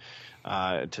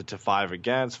 5-on-5, to 5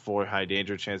 against, 4 high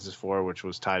danger chances for, which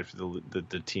was tied for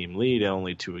the team lead, and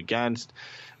only 2 against.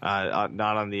 Not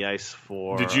on the ice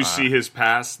for. Did you see his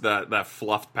pass, that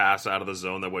fluffed pass out of the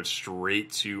zone that went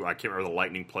straight to, I can't remember the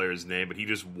Lightning player's name, but he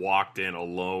just walked in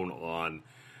alone on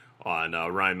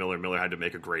Ryan Miller. Miller had to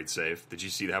make a great save. Did you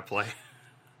see that play?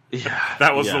 Yeah.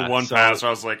 That was the one pass where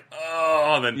I was like,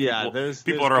 oh, and then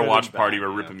people at our watch party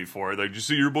were ripping me for it. Like, did you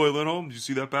see your boy Lindholm? Did you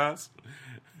see that pass?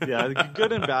 Yeah,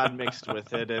 good and bad mixed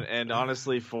with it. And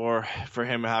honestly, for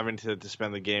him having to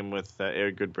spend the game with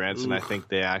Eric Goodbranson, I think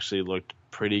they actually looked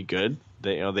pretty good.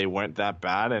 They weren't that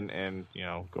bad, and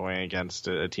going against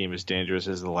a team as dangerous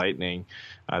as the Lightning,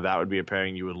 that would be a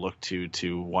pairing you would look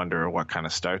to wonder what kind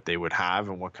of start they would have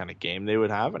and what kind of game they would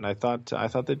have. And I thought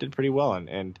they did pretty well,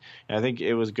 and I think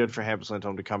it was good for Hampus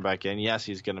Lindholm to come back in. Yes,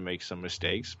 he's going to make some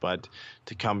mistakes, but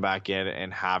to come back in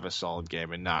and have a solid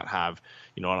game and not have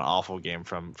an awful game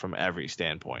from every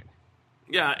standpoint.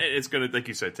 Yeah, it's going to, like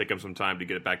you said, take him some time to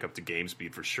get it back up to game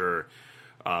speed for sure.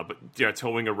 But yeah,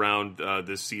 towing around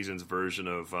this season's version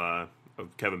of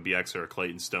of Kevin Bieksa or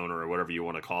Clayton Stone or whatever you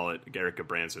want to call it, Eric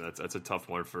Gudbranson. That's a tough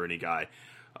one for any guy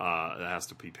that has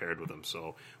to be paired with him.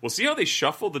 So we'll see how they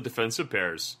shuffle the defensive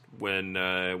pairs when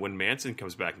Manson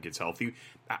comes back and gets healthy.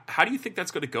 How do you think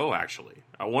that's going to go? Actually,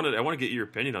 I want to get your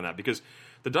opinion on that, because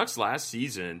the Ducks last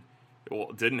season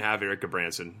didn't have Eric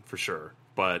Gudbranson for sure,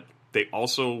 but they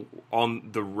also on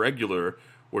the regular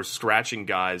were scratching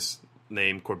guys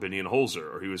named Corbinian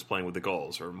Holzer, or he was playing with the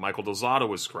Gulls, or Michael Del Zotto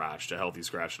was scratched, a healthy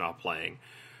scratch, not playing.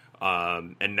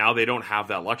 And now they don't have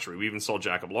that luxury. We even saw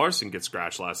Jacob Larson get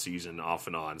scratched last season off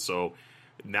and on. So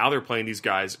now they're playing these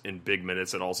guys in big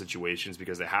minutes at all situations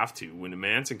because they have to. When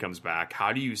Manson comes back,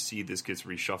 how do you see this gets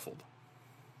reshuffled?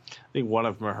 I think one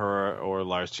of Mahura or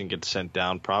Larson gets sent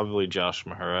down, probably Josh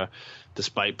Mahura,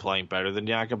 despite playing better than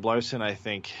Jacob Larson. I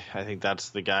think that's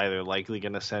the guy they're likely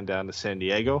going to send down to San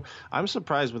Diego. I'm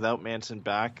surprised without Manson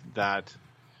back that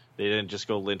they didn't just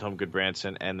go Lindholm,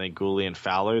 Gudbranson, and then Gooley and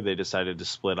Fowler. They decided to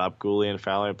split up Gooley and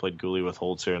Fowler and played Gooley with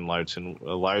Holzer and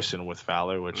Larson with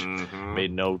Fowler, which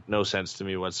made no sense to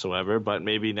me whatsoever. But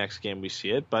maybe next game we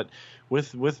see it. But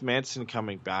with Manson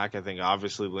coming back, I think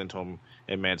obviously Lindholm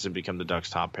and Manson become the Ducks'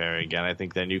 top pairing again. I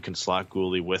think then you can slot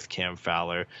Gooley with Cam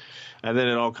Fowler. And then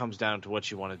it all comes down to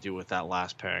what you want to do with that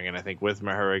last pairing. And I think with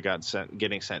Mahura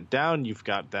getting sent down, you've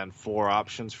got then 4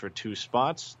 options for 2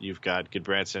 spots. You've got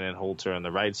Gudbranson and Holzer on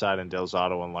the right side and Del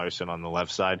Zotto and Larson on the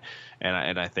left side.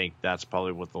 And I think that's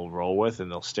probably what they'll roll with. And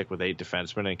they'll stick with 8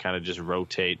 defensemen and kind of just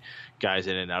rotate guys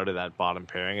in and out of that bottom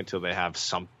pairing until they have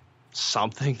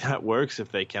something that works,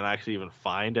 if they can actually even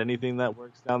find anything that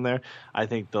works down there. I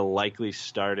think the likely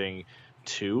starting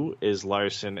 2 is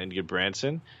Larson and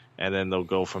Gudbranson, and then they'll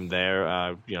go from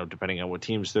there, depending on what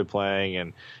teams they're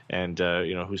playing and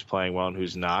who's playing well and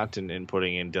who's not, and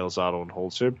putting in Del Zotto and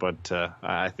Holzer. But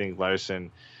I think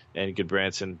Larson and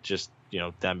Gudbranson, just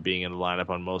them being in the lineup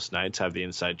on most nights, have the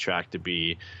inside track to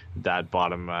be that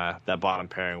bottom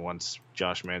pairing once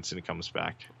Josh Manson comes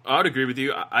back. I would agree with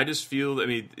you. I just feel,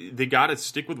 they got to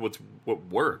stick with what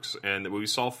works, and we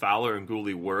saw Fowler and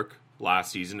Gooley work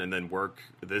last season and then work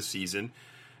this season,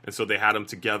 and so they had them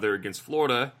together against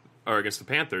Florida or against the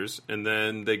Panthers, and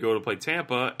then they go to play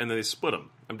Tampa and then they split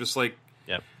them. I'm just like,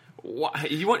 yep. Why,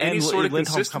 you want any sort of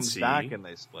Lindholm consistency? Comes back and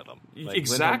they split them.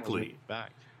 Exactly.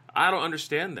 Back. I don't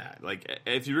understand that. Like,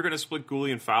 if you were going to split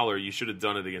Gooley and Fowler, you should have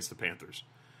done it against the Panthers.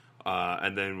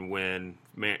 And then when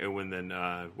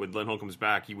Lindholm comes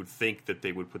back, you would think that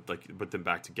they would put them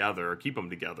back together or keep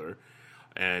them together.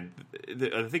 And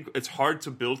I think it's hard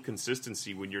to build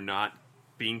consistency when you're not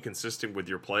being consistent with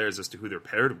your players as to who they're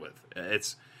paired with.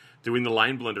 It's doing the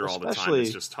line blender all the time.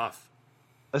 It's just tough.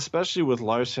 Especially with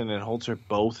Larson and Holzer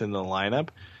both in the lineup,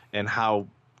 and how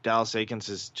Dallas Eakins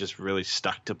is just really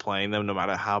stuck to playing them no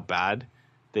matter how bad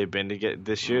they've been to get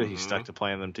this year. He's stuck to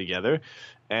playing them together,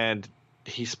 and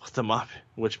he split them up,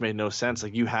 which made no sense.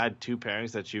 Like, you had 2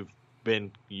 pairings that you've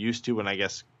been used to and I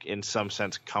guess in some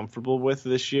sense comfortable with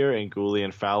this year, and Gooley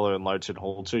and Fowler and Larson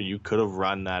Holzer. You could have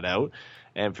run that out,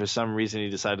 and for some reason he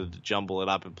decided to jumble it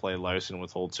up and play Larson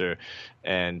with Holzer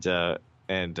and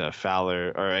Fowler,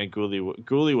 and Gooley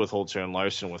with Holzer and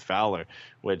Larson with Fowler,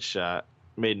 which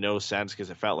made no sense because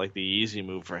it felt like the easy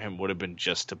move for him would have been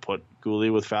just to put Gooley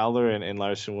with Fowler and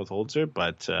Larson with Holzer.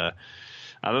 But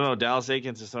I don't know. Dallas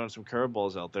Eakins is throwing some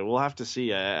curveballs out there. We'll have to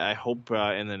see. I hope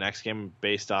in the next game,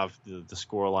 based off the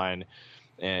scoreline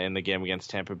in the game against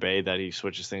Tampa Bay, that he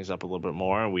switches things up a little bit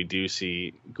more, and we do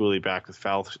see Gooley back with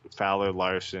Fowler,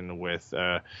 Larson with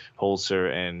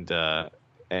Holzer,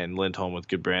 and Lindholm with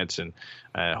Gudbranson.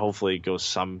 Hopefully it goes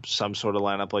some sort of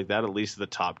lineup like that, at least the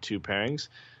top 2 pairings,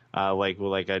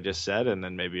 like I just said, and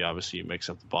then maybe obviously you mix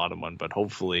up the bottom one. But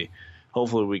hopefully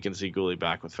we can see Gooley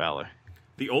back with Fowler.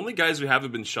 The only guys who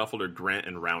haven't been shuffled are Grant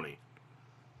and Rowney.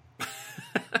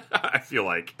 I feel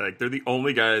like they're the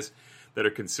only guys that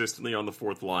are consistently on the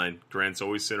 4th line. Grant's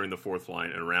always centering the 4th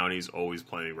line, and Rowney's always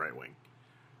playing right wing.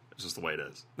 It's just the way it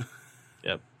is.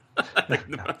 Yep.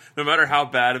 No matter how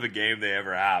bad of a game they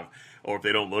ever have, or if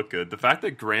they don't look good, the fact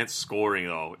that Grant's scoring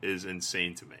though is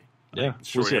insane to me. Yeah,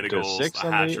 short-handed goals, 6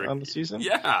 a hat trick on the season.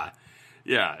 Yeah,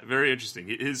 very interesting.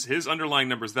 His underlying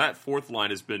numbers, that 4th line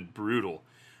has been brutal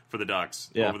for the Ducks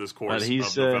over this course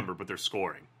of November, but they're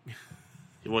scoring.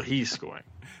 Well, he's scoring.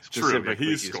 True, but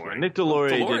he's scoring. Nick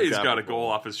Delorier's got a goal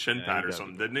off his shin pad or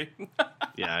something, didn't he?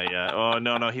 Yeah. Oh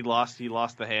no, he lost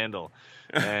the handle,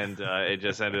 and it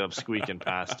just ended up squeaking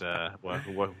past.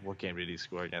 What game did he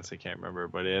score against? I can't remember,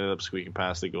 but it ended up squeaking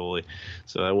past the goalie.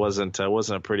 So that wasn't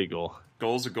a pretty goal.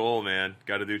 Goal's a goal, man.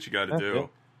 Got to do what you got to do.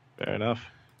 Yeah. Fair enough.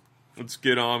 Let's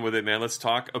get on with it, man. Let's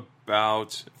talk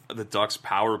about the Ducks'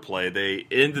 power play. They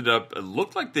ended up, it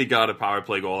looked like they got a power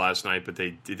play goal last night, but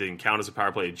it didn't count as a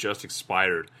power play. It just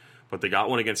expired. But they got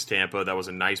one against Tampa. That was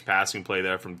a nice passing play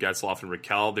there from Getzlaf and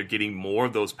Rakell. They're getting more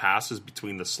of those passes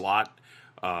between the slot.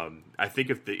 I think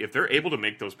if they're able to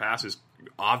make those passes,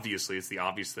 obviously it's the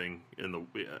obvious thing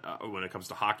when it comes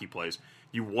to hockey plays.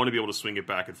 You want to be able to swing it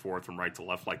back and forth from right to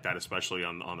left like that, especially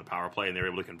on the power play. And they were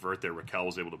able to convert there. Rakell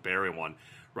was able to bury one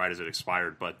right as it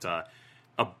expired. But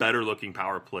a better looking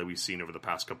power play we've seen over the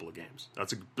past couple of games.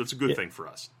 That's a good thing for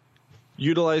us.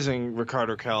 Utilizing Rickard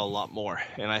Rakell a lot more,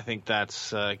 and I think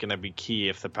that's going to be key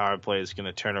if the power play is going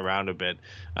to turn around a bit.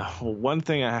 One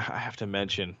thing I have to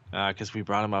mention, because we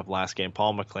brought him up last game,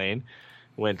 Paul McLean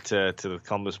went to the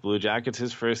Columbus Blue Jackets,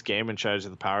 his first game in charge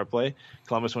of the power play.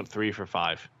 Columbus went 3 for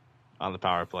 5 on the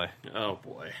power play. Oh,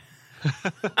 boy.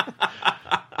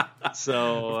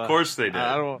 So of course they did.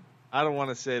 I don't want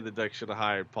to say the Ducks should have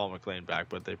hired Paul McLean back,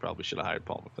 but they probably should have hired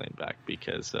Paul McLean back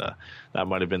because that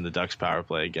might have been the Ducks' power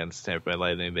play against Tampa Bay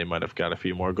Lightning. They might have got a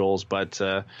few more goals. But,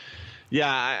 I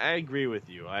agree with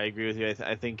you. I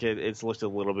think it's looked a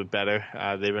little bit better.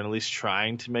 They've been at least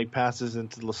trying to make passes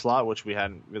into the slot, which we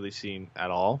hadn't really seen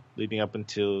at all leading up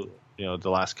until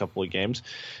the last couple of games.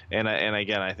 And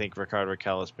again, I think Rickard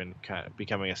Rakell has been kind of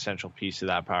becoming a central piece of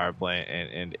that power play.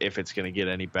 And if it's going to get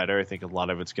any better, I think a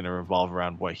lot of it's going to revolve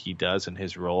around what he does and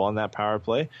his role on that power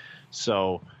play.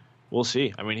 So we'll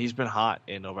see. I mean, he's been hot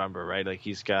in November, right? Like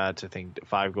he's got, I think,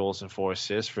 5 goals and 4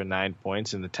 assists for 9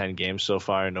 points in the 10 games so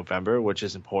far in November, which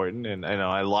is important. And I know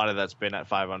a lot of that's been at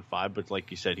 5-on-5, but like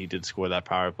you said, he did score that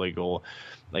power play goal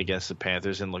against the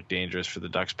Panthers and look dangerous for the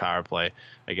Ducks power play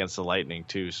against the Lightning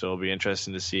too. So it'll be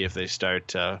interesting to see if they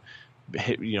start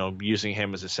using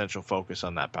him as a central focus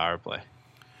on that power play.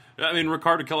 I mean,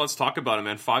 Rickard Rakell, let's talk about him,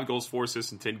 man. 5 goals, 4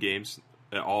 assists in 10 games,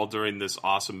 all during this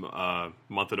awesome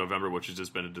month of November, which has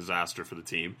just been a disaster for the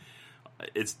team.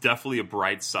 It's definitely a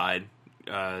bright side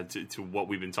to what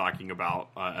we've been talking about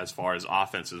as far as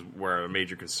offenses, where a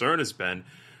major concern has been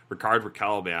Rickard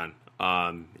Rakell, man.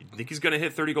 You think he's going to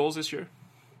hit 30 goals this year?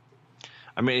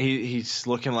 I mean, he's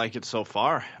looking like it so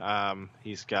far.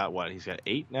 He's got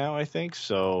 8 now, I think.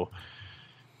 So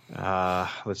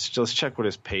let's check what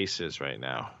his pace is right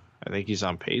now. I think he's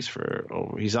on pace for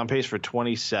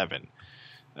 27.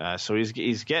 So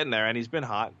he's getting there, and he's been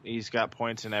hot. He's got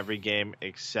points in every game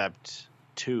except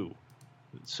 2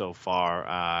 so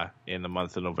far in the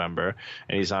month of November,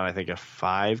 and he's on, I think, a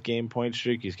 5-game point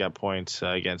streak. He's got points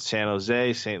against San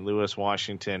Jose, St. Louis,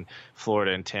 Washington,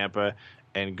 Florida, and Tampa,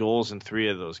 and goals in 3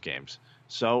 of those games.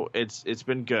 So it's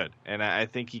been good, and I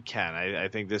think he can. I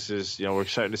think this is, we're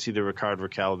starting to see the Rickard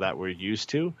Rakell that we're used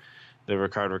to, the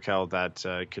Rickard Rakell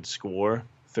that could score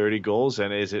 30 goals.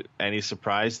 And is it any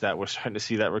surprise that we're starting to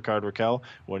see that Rickard Rakell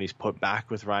when he's put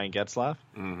back with Ryan Getzlaf?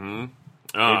 Mm-hmm.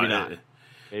 Maybe not.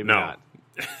 Maybe not.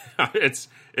 It's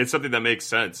something that makes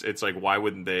sense. It's like, why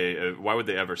would they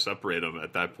ever separate him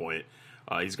at that point?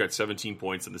 He's got 17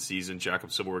 points in the season. Jakob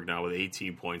Silfverberg now with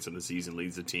 18 points in the season,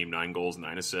 leads the team, 9 goals,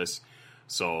 9 assists.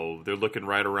 So they're looking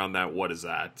right around that. What is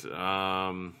that?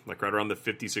 Like right around the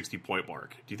 50, 60 point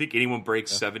mark. Do you think anyone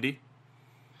breaks 70?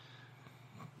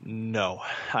 No,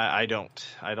 I don't.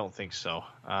 I don't think so.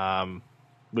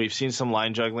 We've seen some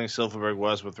line juggling. Silfverberg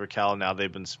was with Rakell. Now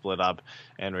they've been split up,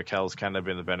 and Rakell's kind of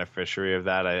been the beneficiary of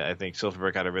that. I think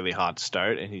Silfverberg had a really hot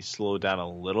start, and he slowed down a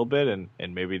little bit,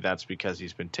 and maybe that's because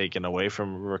he's been taken away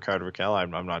from Rickard Rakell.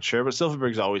 I'm not sure, but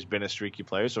Silfverberg's always been a streaky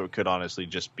player, so it could honestly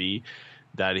just be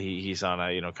that he's on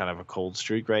a kind of a cold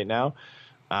streak right now.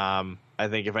 I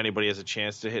think if anybody has a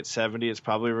chance to hit 70, it's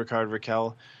probably Rickard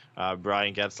Rakell.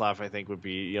 Brian Getzlaf, I think, would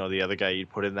be the other guy you'd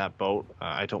put in that boat.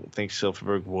 I don't think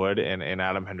Silfverberg would, and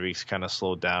Adam Henrique's kind of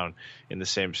slowed down in the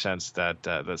same sense that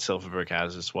Silfverberg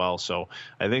has as well. So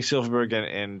I think Silfverberg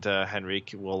and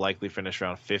Henrique will likely finish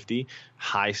around 50,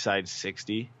 high side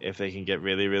 60 if they can get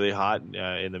really, really hot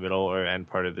in the middle or end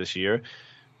part of this year.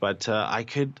 But I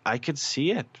could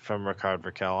see it from Rickard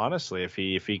Rakell, honestly, if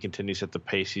he continues at the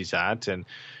pace he's at. And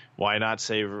why not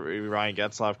say Ryan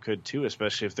Getzlaf could too,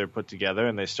 especially if they're put together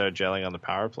and they start gelling on the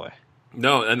power play?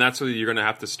 No, and that's where you're going to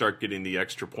have to start getting the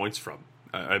extra points from.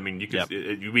 I mean,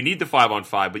 we need the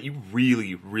 5-on-5, but you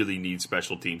really, really need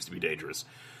special teams to be dangerous.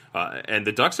 And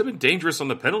the Ducks have been dangerous on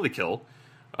the penalty kill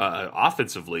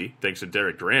offensively, thanks to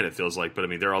Derek Grant, it feels like. But, I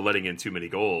mean, they're all letting in too many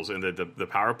goals. And the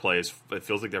power play, it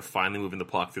feels like they're finally moving the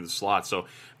puck through the slot. So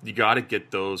you got to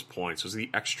get those points. Those are the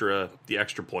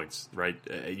extra points, right?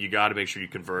 You got to make sure you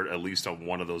convert at least on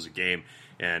one of those a game.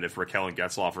 And if Rakell and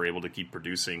Getzlaf are able to keep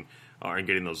producing and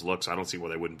getting those looks, I don't see why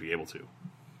they wouldn't be able to.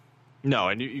 Yeah, I mean, No,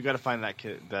 and you got to find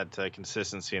that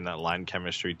consistency and that line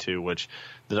chemistry too, which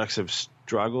the Ducks have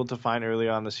struggled to find early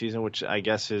on in the season, which I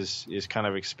guess is kind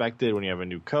of expected when you have a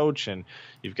new coach and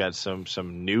you've got some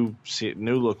new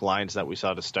look lines that we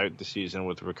saw to start the season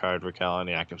with Rickard Rakell and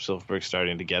Jakob Silfverberg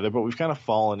starting together. But we've kind of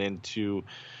fallen into,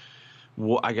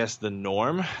 I guess, the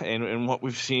norm and what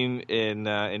we've seen in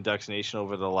Ducks Nation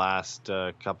over the last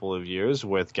couple of years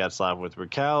with Getzlaf with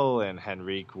Rakell and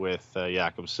Henrique with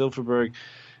Jakob Silfverberg.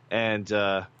 And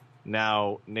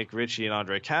now Nick Ritchie and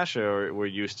Ondrej Kase we're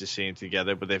used to seeing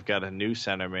together, but they've got a new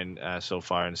centerman so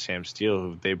far in Sam Steele,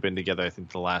 who they've been together, I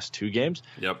think, the last 2 games.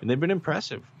 Yep. And they've been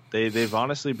impressive. They've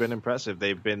honestly been impressive.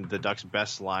 They've been the Ducks'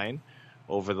 best line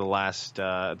over the last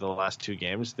 2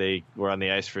 games. They were on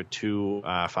the ice for 2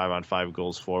 5-on-5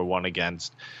 goals for, 1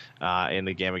 against in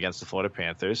the game against the Florida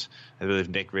Panthers. I believe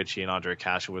Nick Ritchie and Ondrej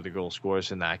Kase were the goal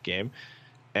scorers in that game.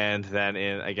 And then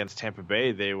against Tampa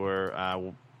Bay, they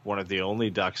were one of the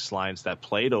only Ducks lines that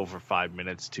played over 5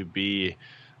 minutes to be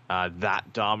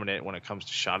that dominant when it comes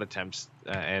to shot attempts.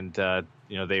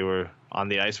 They were on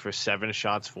the ice for 7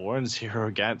 shots for and 0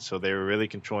 against. So they were really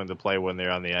controlling the play when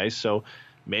they're on the ice. So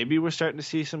maybe we're starting to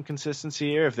see some consistency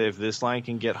here. If this line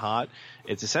can get hot,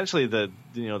 it's essentially the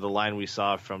line we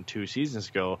saw from 2 seasons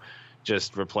ago.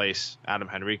 Just replace Adam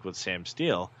Henrique with Sam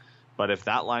Steele. But if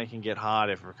that line can get hot,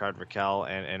 if Rickard Rakell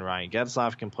and Ryan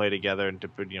Getzlaf can play together, and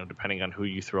depending on who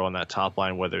you throw on that top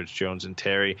line, whether it's Jones and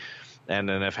Terry, and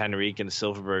then if Henrique and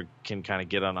Silfverberg can kind of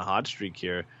get on a hot streak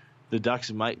here, the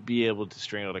Ducks might be able to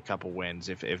string out a couple wins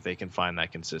if they can find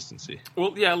that consistency.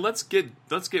 Well, yeah, let's get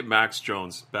Max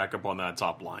Jones back up on that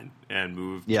top line and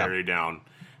move Terry down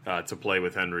to play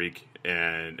with Henrique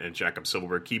and Jakob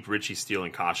Silfverberg. Keep Ritchie, Steele,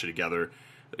 and Kase together.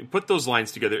 Put those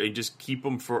lines together and just keep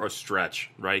them for a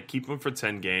stretch, right? Keep them for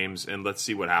 10 games, and let's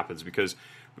see what happens, because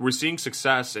we're seeing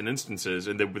success in instances,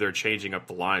 and they're changing up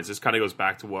the lines. This kind of goes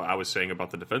back to what I was saying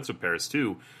about the defensive pairs,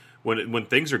 too. When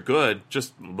things are good,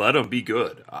 just let them be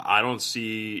good. I don't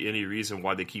see any reason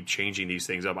why they keep changing these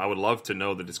things up. I would love to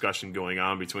know the discussion going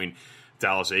on between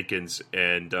Dallas Eakins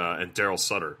and Daryl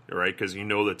Sutter, right? Because you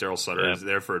know that Daryl Sutter is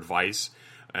there for advice,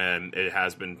 and it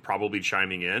has been probably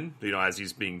chiming in, as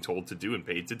he's being told to do and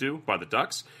paid to do by the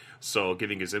Ducks. So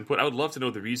giving his input. I would love to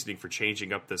know the reasoning for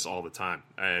changing up this all the time.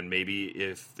 And maybe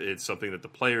if it's something that the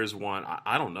players want,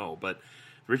 I don't know. But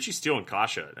Ritchie, Steele, and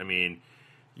Kase,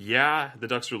 the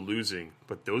Ducks are losing,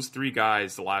 but those 3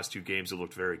 guys, the last 2 games, have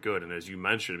looked very good. And as you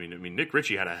mentioned, Nick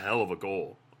Ritchie had a hell of a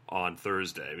goal on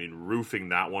Thursday. roofing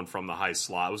that one from the high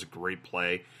slot. It was a great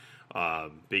play.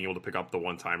 Being able to pick up the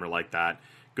one-timer like that.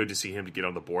 Good to see him to get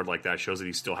on the board like that. Shows that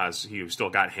he still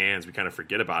got hands. We kind of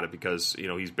forget about it because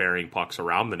he's burying pucks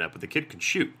around the net, but the kid can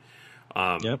shoot.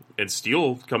 And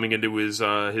Steele coming into his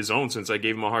own since I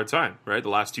gave him a hard time. Right, the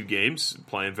last 2 games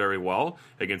playing very well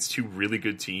against 2 really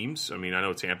good teams. I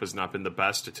know Tampa's not been the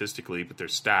best statistically, but they're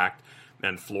stacked,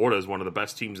 and Florida is one of the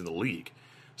best teams in the league.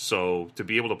 So to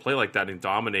be able to play like that and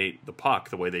dominate the puck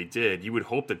the way they did, you would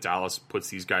hope that Dallas puts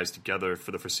these guys together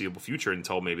for the foreseeable future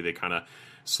until maybe they kind of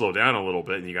slow down a little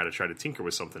bit and you got to try to tinker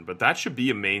with something. But that should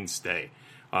be a mainstay.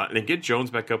 And then get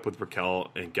Jones back up with Rakell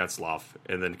and Getzlaf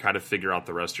and then kind of figure out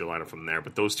the rest of your lineup from there.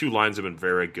 But those 2 lines have been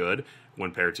very good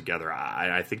when paired together.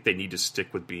 I think they need to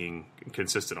stick with being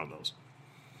consistent on those.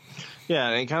 Yeah,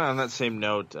 and kind of on that same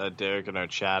note, Derek in our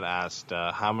chat asked,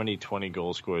 how many 20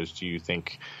 goal scorers do you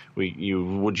think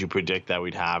would you predict that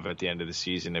we'd have at the end of the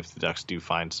season if the Ducks do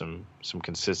find some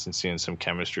consistency and some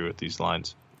chemistry with these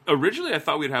lines? Originally, I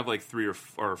thought we'd have like 3 or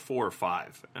 4 or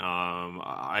 5.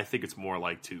 I think it's more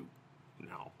like 2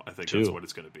 now. I think 2. That's what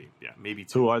it's going to be. Yeah, maybe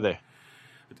 2. Who are they?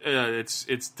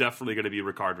 It's definitely going to be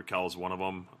Rickard Rakell is one of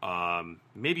them.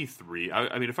 Maybe 3.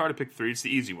 If I were to pick 3, it's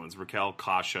the easy ones: Rakell,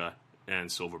 Kase, and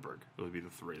Silfverberg. It would be the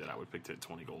 3 that I would pick to hit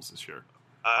 20 goals this year.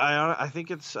 I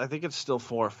think it's still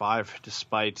 4 or 5,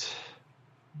 despite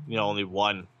only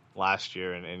 1 last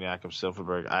year in Jakob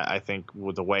Silfverberg. I think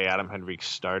with the way Adam Henrique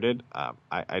started,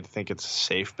 I think it's a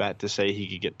safe bet to say he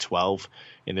could get 12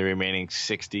 in the remaining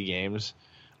 60 games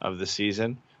of the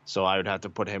season. So I would have to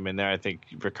put him in there. I think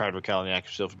Rickard Rakell and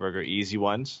Jakob Silfverberg are easy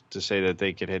ones to say that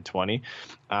they could hit 20.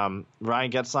 Ryan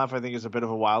Getzlaf, I think, is a bit of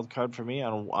a wild card for me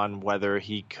on whether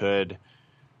he could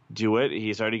do it.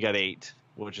 He's already got 8,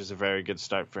 which is a very good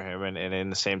start for him. And in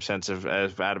the same sense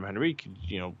as Adam Henrique,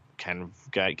 can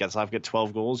Getzlaf get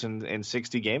 12 goals in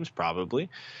 60 games? Probably.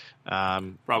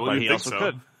 Probably, but he also so.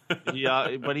 could.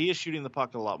 Yeah, but he is shooting the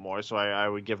puck a lot more, so I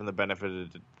would give him the benefit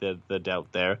of the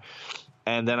doubt there.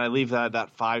 And then I leave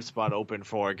that 5 spot open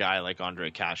for a guy like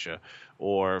Ondrej Kase,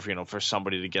 or for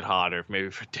somebody to get hot, or maybe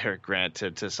for Derek Grant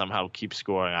to somehow keep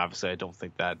scoring. Obviously, I don't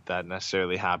think that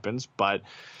necessarily happens, but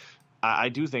I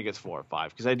do think it's 4 or 5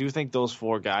 because I do think those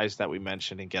 4 guys that we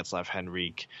mentioned in Getzlaf,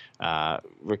 Henrique,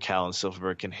 Raquel, and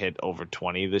Silverberg can hit over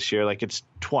 20 this year. Like it's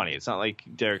 20. It's not like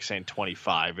Derek's saying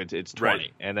 25. It's 20.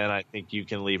 Right. And then I think you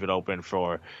can leave it open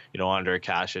for, Andre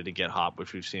Akasha to get hot,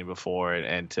 which we've seen before,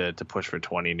 and to push for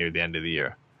 20 near the end of the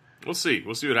year. We'll see.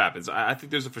 We'll see what happens. I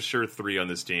think there's a for sure 3 on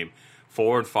this team.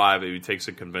 4 and 5, it would take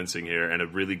some convincing here, and a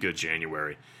really good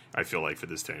January, I feel like, for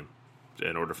this team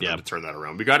in order for them to turn that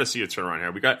around. We got to see a turnaround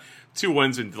here. We got 2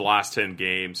 wins in the last 10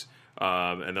 games,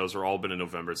 and those are all been in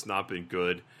November. It's not been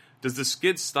good. Does the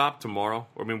skid stop tomorrow?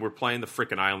 I mean, we're playing the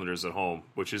freaking Islanders at home,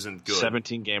 which isn't good.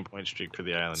 17-game point streak for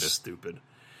the Islanders. Stupid.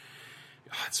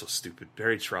 Oh, it's so stupid.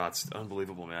 Barry Trotz,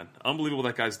 unbelievable, man. Unbelievable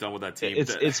what that guy's done with that team.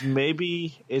 It's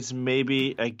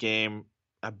maybe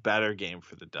a better game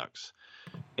for the Ducks,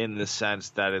 in the sense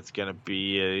that it's going to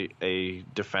be a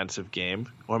defensive game.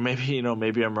 Or maybe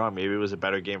I'm wrong. Maybe it was a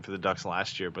better game for the Ducks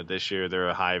last year, but this year they're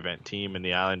a high-event team, and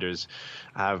the Islanders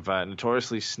have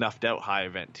notoriously snuffed out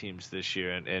high-event teams this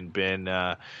year and been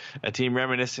a team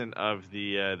reminiscent of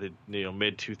the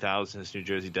mid-2000s New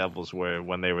Jersey Devils,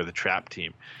 when they were the trap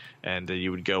team. And you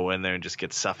would go in there and just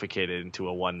get suffocated into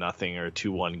a 1-0 or a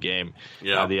 2-1 game.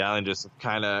 Yeah. The Islanders have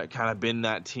kind of been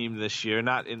that team this year,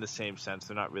 not in the same sense.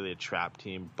 They're not really a trap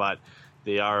team, but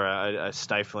they are a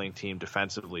stifling team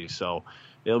defensively. So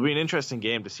it'll be an interesting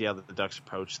game to see how the Ducks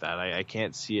approach that. I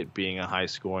can't see it being a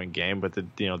high-scoring game, but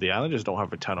the Islanders don't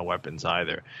have a ton of weapons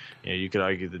either. You could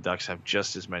argue the Ducks have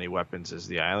just as many weapons as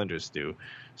the Islanders do.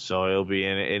 So it'll be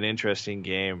an interesting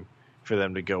game for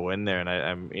them to go in there, and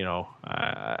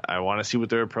I want to see what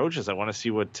their approach is. I want to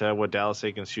see what Dallas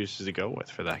Eakins chooses to go with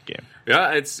for that game.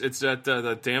 Yeah, it's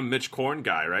that damn Mitch Korn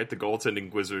guy, right? The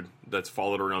goaltending wizard that's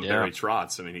followed around Barry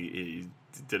Trotz. I mean, he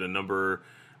did a number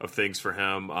of things for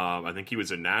him. I think he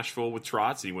was in Nashville with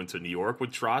Trotz. He went to New York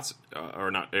with Trotz,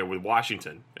 with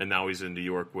Washington, and now he's in New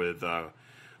York with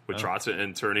Trotz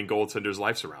and turning goaltenders'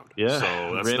 lives around. Yeah,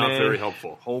 so that's not very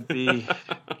helpful. Holtby,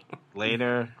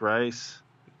 Lehner, Grice.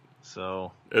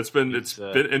 So it's been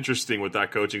interesting what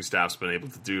that coaching staff's been able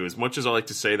to do. As much as I like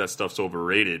to say that stuff's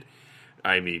overrated,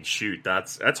 I mean, shoot,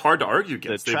 that's hard to argue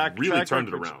against. They've really turned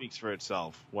it around. Speaks for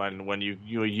itself when you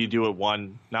do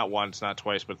it not once, not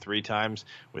twice, but 3 times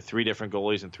with 3 different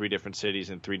goalies in 3 different cities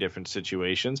in 3 different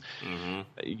situations. Mm-hmm.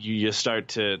 You start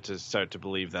to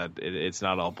believe that it's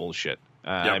not all bullshit.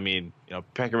 I mean,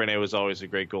 Pekka Rinne was always a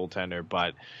great goaltender,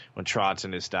 but when Trotz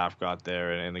and his staff got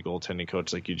there and the goaltending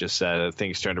coach, like you just said,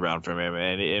 things turned around for him.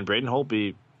 And Braden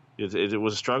Holtby, it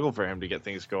was a struggle for him to get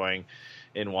things going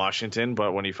in Washington,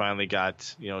 but when he finally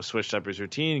got switched up his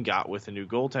routine, got with a new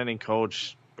goaltending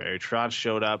coach, Barry Trotz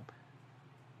showed up,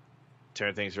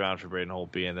 turned things around for Braden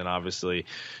Holtby, and then obviously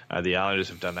the Islanders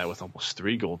have done that with almost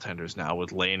 3 goaltenders now,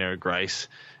 with Lehner, Grice,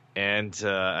 and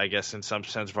I guess in some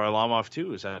sense Varlamov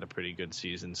too has had a pretty good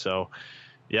season. So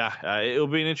yeah, it'll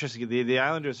be an interesting. The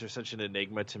Islanders are such an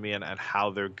enigma to me, and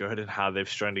how they're good and how they've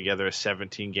strung together a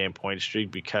 17-game point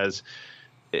streak, because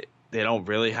they don't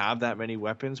really have that many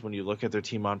weapons when you look at their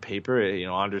team on paper.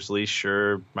 Anders Lee,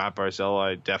 sure, Matt Barzal,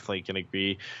 I definitely can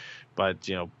agree, but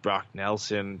Brock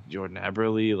Nelson, Jordan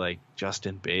Eberle, like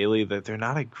Justin Bailey, that they're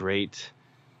not a great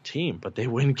team, but they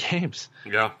win games.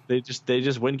 Yeah, they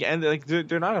just win, and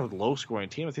they're not a low scoring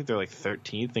team. I think they're like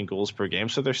 13th in goals per game,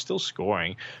 so they're still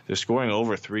scoring. They're scoring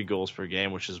over 3 goals per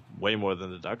game, which is way more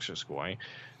than the Ducks are scoring.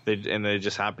 They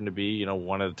just happen to be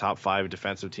one of the top 5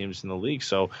 defensive teams in the league.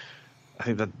 So I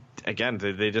think that again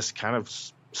they just kind of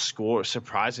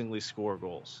surprisingly score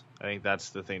goals. I think that's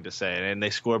the thing to say, and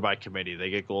they score by committee. They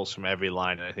get goals from every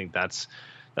line, and I think that's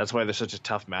why they're such a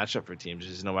tough matchup for teams,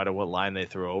 is no matter what line they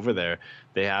throw over there,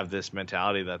 they have this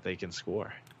mentality that they can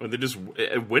score. Well, they're just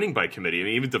winning by committee. I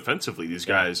mean, even defensively, these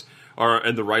guys are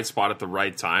in the right spot at the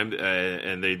right time,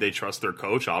 and they trust their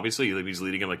coach, obviously. He's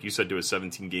leading them, like you said, to a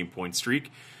 17-game point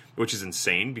streak, which is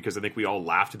insane, because I think we all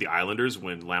laughed at the Islanders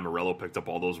when Lamoriello picked up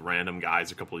all those random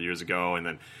guys a couple of years ago, and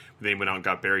then they went out and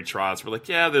got Barry Trotz. We're like,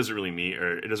 yeah, it doesn't really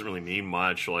mean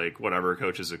much. Like, whatever, a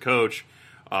coach is a coach.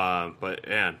 But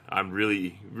man, I know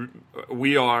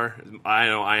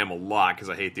I am a lot, because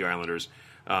I hate the Islanders,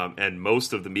 and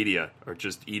most of the media are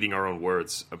just eating our own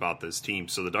words about this team.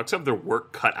 So the Ducks have their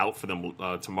work cut out for them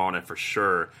tomorrow night for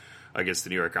sure against the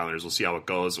New York Islanders. We'll see how it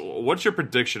goes. What's your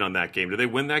prediction on that game? Do they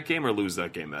win that game or lose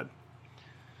that game, Ed?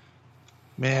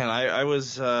 Man, I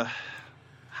was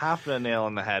half a nail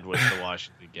on the head with the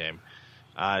Washington game.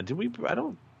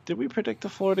 Did we predict the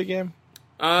Florida game?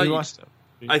 We must have.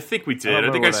 I think we did.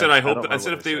 I think I said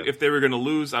if they were going to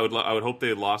lose, I would hope they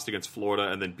had lost against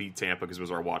Florida and then beat Tampa, because it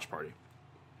was our watch party.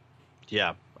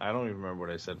 Yeah, I don't even remember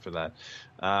what I said for that.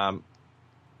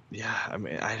 Yeah, I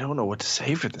mean, I don't know what to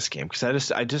say for this game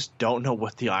because I just don't know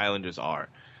what the Islanders are.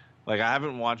 Like, I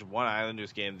haven't watched one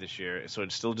Islanders game this year, so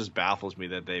it still just baffles me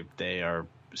that they are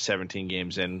 17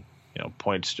 games in.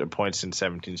 Points in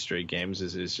 17 straight games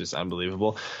is just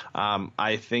unbelievable.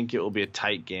 I think it will be a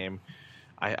tight game.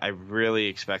 I really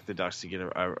expect the Ducks to get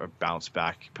a bounce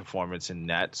back performance in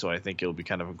net, so I think it will be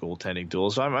kind of a goaltending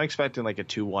duel. So I'm expecting like a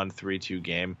 2-1, 3-2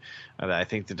 game that I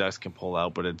think the Ducks can pull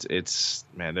out. But it's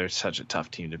man, they're such a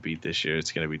tough team to beat this year.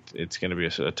 It's gonna be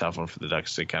a tough one for the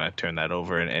Ducks to kind of turn that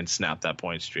over and snap that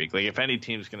point streak. Like, if any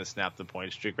team's gonna snap the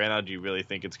point streak right now, do you really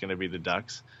think it's gonna be the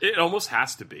Ducks? It almost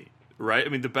has to be, right? I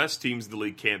mean, the best teams in the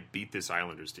league can't beat this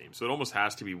Islanders team, so it almost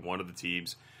has to be one of the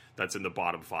teams that's in the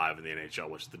bottom 5 in the NHL,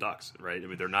 which is the Ducks, right? I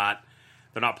mean, they're not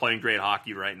playing great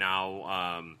hockey right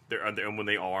now. And when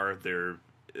they are,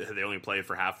 they only play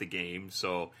for half the game.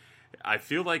 So I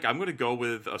feel like I'm going to go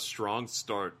with a strong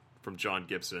start from John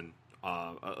Gibson.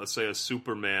 Let's say a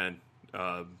Superman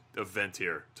event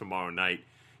here tomorrow night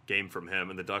game from him,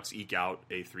 and the Ducks eke out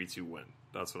a 3-2 win.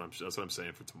 That's what I'm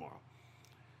saying for tomorrow.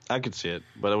 I could see it,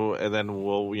 but then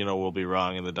we'll be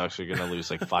wrong, and the Ducks are going to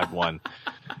lose like 5-1,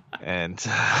 and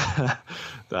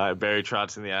Barry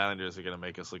Trotz and the Islanders are going to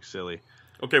make us look silly.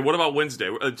 Okay, what about Wednesday?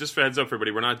 Just for heads up,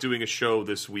 everybody, we're not doing a show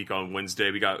this week on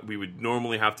Wednesday. We would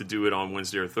normally have to do it on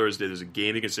Wednesday or Thursday. There's a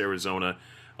game against Arizona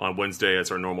on Wednesday.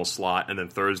 That's our normal slot, and then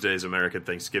Thursday is American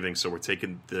Thanksgiving, so we're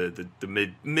taking the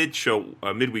midweek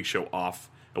show off,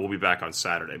 and we'll be back on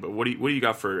Saturday. But what do you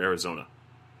got for Arizona?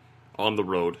 On the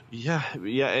road. Yeah,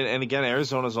 and again,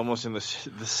 Arizona's almost in the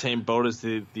same boat as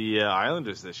the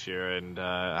Islanders this year, and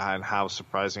how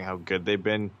surprising how good they've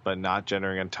been, but not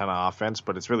generating a ton of offense.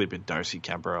 But it's really been Darcy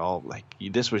Kemper.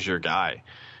 This was your guy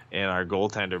in our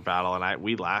goaltender battle, and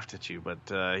we laughed at you,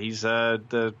 but he's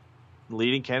the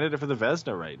leading candidate for the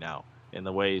Vezina right now in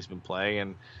the way he's been playing.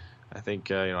 And I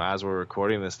think as we're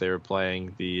recording this, they were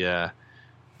playing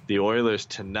the Oilers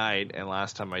tonight, and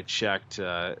last time I checked,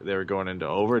 they were going into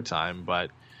overtime, but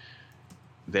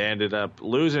they ended up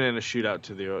losing in a shootout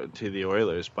to the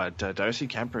Oilers. But Darcy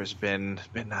Kemper has been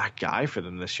that guy for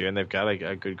them this year, and they've got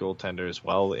a good goaltender as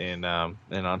well in Antti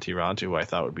Raanta, who I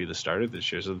thought would be the starter this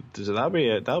year. So that'll be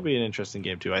an interesting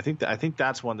game too. I think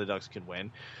that's one the Ducks can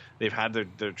win. They've had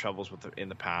their troubles in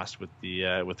the past with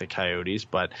the Coyotes,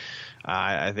 but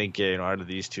I think out of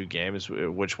these two games,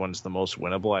 which one's the most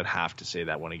winnable? I'd have to say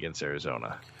that one against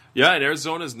Arizona. Yeah, and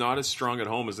Arizona's not as strong at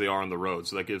home as they are on the road,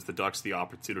 so that gives the Ducks the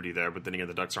opportunity there. But then again,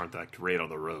 the Ducks aren't that great on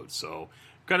the road, so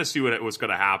kind of see what's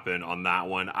going to happen on that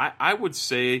one. I would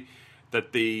say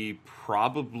that they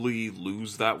probably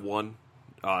lose that one.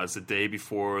 It's the day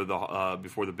before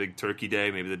the big Turkey Day.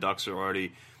 Maybe the Ducks are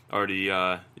already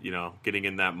getting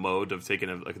in that mode of taking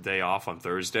a day off on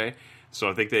Thursday. So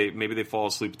I think they fall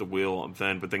asleep at the wheel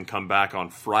but then come back on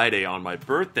Friday on my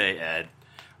birthday, Ed,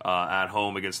 at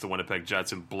home against the Winnipeg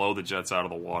Jets and blow the Jets out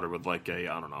of the water with a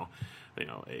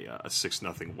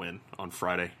 6-0 win on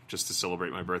Friday, just to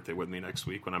celebrate my birthday with me next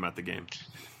week when I'm at the game.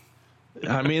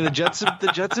 I mean, the Jets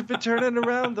have been turning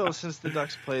around though since the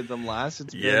Ducks played them last.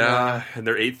 It's been, and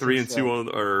they're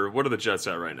 8-3-2 or what are the Jets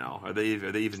at right now? Are they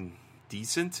even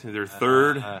decent? They're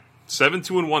third,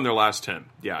 7-2-1 their last 10.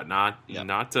 Yeah,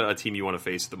 not a team you want to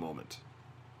face at the moment.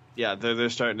 Yeah, they're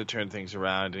starting to turn things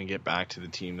around and get back to the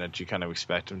team that you kind of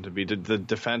expect them to be. The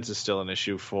defense is still an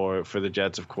issue for the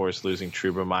Jets, of course, losing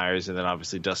Trouba Myers, and then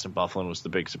obviously Dustin Byfuglien was the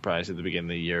big surprise at the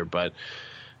beginning of the year. But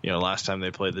last time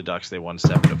they played the Ducks, they won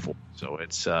 7-4. So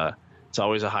it's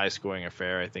always a high scoring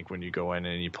affair. I think when you go in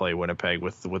and you play Winnipeg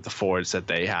with the forwards that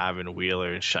they have, and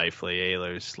Wheeler and Scheifele,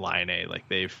 Ehlers, Laine,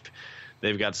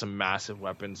 they've got some massive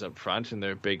weapons up front, and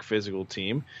they're a big physical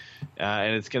team.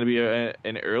 And it's going to be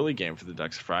an early game for the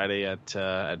Ducks, Friday at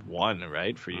 1,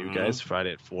 right, for you guys,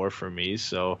 Friday at 4 for me.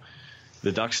 So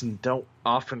the Ducks don't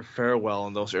often fare well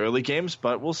in those early games,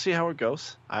 but we'll see how it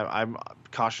goes. I'm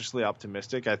cautiously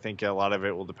optimistic. I think a lot of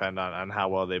it will depend on how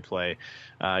well they play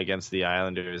against the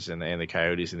Islanders and the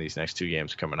Coyotes in these next two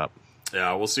games coming up.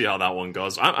 Yeah, we'll see how that one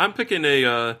goes. I'm picking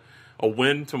a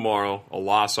win tomorrow, a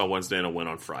loss on Wednesday, and a win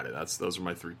on Friday. Those are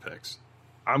my 3 picks.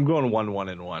 I'm going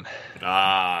 1-1-1.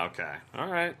 Okay. All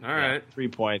right. 3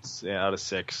 points out of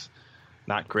 6.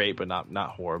 Not great, but not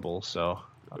horrible. So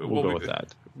we'll go with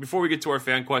that. Before we get to our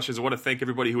fan questions, I want to thank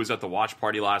everybody who was at the watch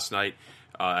party last night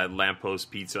at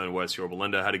Lamppost Pizza in West Yorba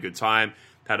Linda. Had a good time.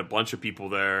 Had a bunch of people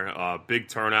there. Big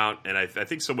turnout. And I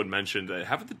think someone mentioned,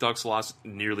 haven't the Ducks lost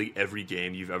nearly every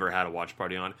game you've ever had a watch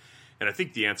party on? And I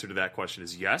think the answer to that question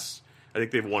is yes. I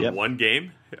think they've won one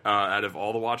game out of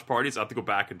all the watch parties. I'll have to go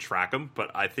back and track them,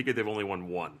 but I think they've only won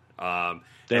one. They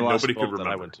and lost nobody both could remember. that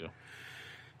I went to.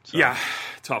 So. Yeah,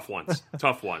 tough ones.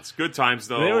 Tough ones. Good times,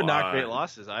 though. They were not great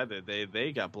losses either.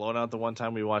 They got blown out the one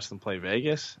time we watched them play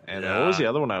Vegas. And what was the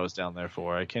other one I was down there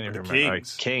for? I can't even remember.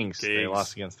 Kings. They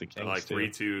lost against the Kings. Like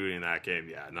 3-2 in that game.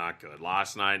 Yeah, not good.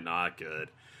 Last night, not good.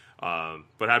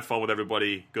 But had fun with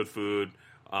everybody. Good food.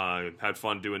 Had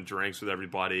fun doing drinks with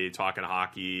everybody, talking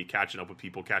hockey, catching up with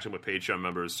people, catching up with Patreon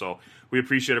members. So we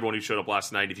appreciate everyone who showed up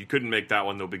last night. If you couldn't make that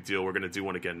one, no big deal. We're going to do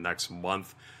one again next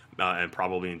month. And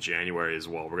probably in January as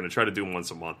well. We're going to try to do them once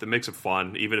a month. It makes it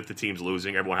fun. Even if the team's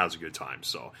losing, everyone has a good time.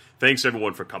 So thanks,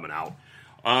 everyone, for coming out.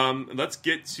 Let's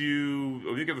get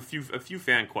to... We have a few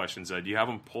fan questions. Do you have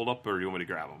them pulled up, or do you want me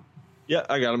to grab them? Yeah,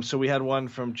 I got them. So we had one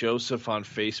from Joseph on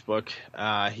Facebook.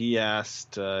 He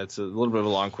asked... it's a little bit of a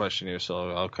long question here,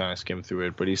 so I'll kind of skim through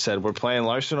it. But he said, we're playing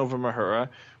Larson over Mahura.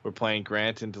 We're playing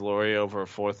Grant and Deloria over a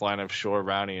fourth line of Shore,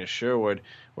 Rowney, and Sherwood.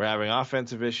 We're having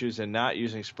offensive issues and not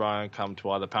using Sprong and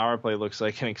Comtois. The power play looks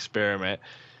like an experiment.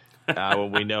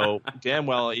 When we know damn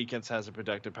well Eakins has a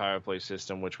productive power play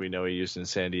system, which we know he used in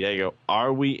San Diego.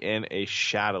 Are we in a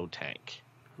shadow tank?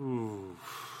 Ooh.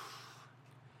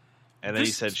 And then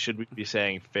he said, should we be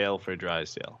saying fail for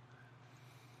Drysdale?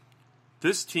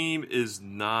 This team is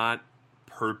not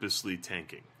purposely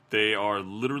tanking. They are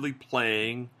literally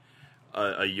playing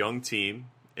a young team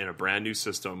in a brand new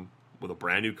system with a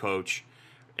brand new coach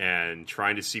and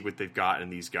trying to see what they've got in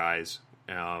these guys.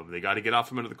 They got to get off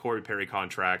from under the Corey Perry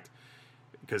contract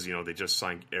because, they just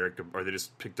signed they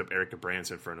just picked up Eric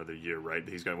Branson for another year, right?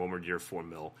 He's got one more year, $4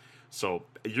 million. So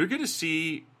you're going to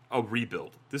see a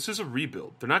rebuild. This is a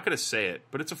rebuild. They're not going to say it,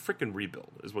 but it's a freaking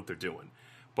rebuild is what they're doing.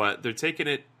 But they're taking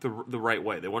it the right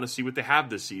way. They want to see what they have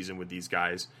this season with these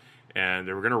guys, and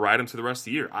they were going to ride them to the rest of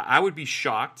the year. I would be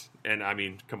shocked, and I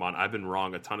mean, come on, I've been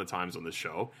wrong a ton of times on this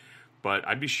show, but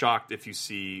I'd be shocked if you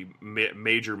see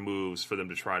major moves for them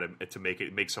to try to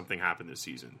make something happen this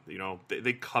season.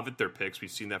 They covet their picks. We've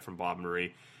seen that from Bob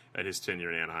Murray at his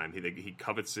tenure in Anaheim. He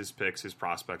covets his picks, his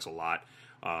prospects a lot.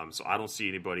 So I don't see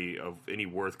anybody of any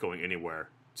worth going anywhere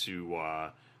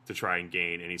to try and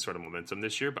gain any sort of momentum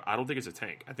this year. But I don't think it's a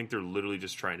tank. I think they're literally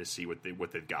just trying to see what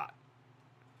they've got.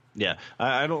 Yeah,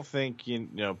 I don't think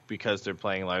because they're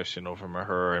playing Larson over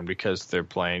Mahura and because they're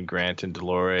playing Grant and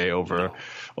Deloria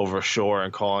over Shore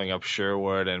and calling up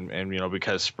Sherwood and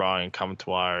because Sprong and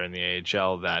Comtois are in the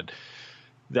AHL that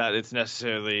it's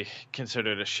necessarily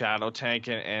considered a shadow tank.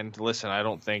 And listen, I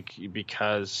don't think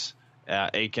because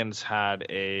Eakins had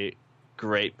a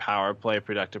great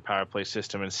productive power play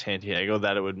system in San Diego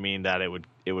that it would mean that it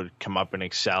would come up and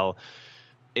excel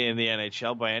in the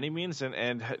NHL by any means,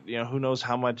 and who knows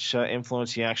how much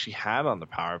influence he actually had on the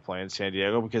power play in San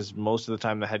Diego, because most of the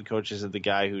time the head coach isn't the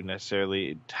guy who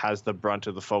necessarily has the brunt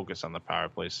of the focus on the power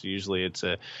play. So usually it's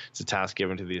a task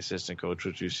given to the assistant coach,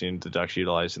 which we've seen the Ducks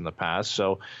utilize in the past.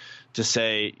 So to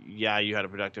say, yeah, you had a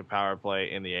productive power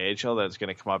play in the AHL that's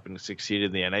going to come up and succeed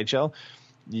in the NHL,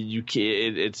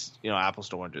 it's apples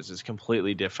to oranges. It's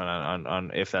completely different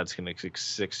on if that's going to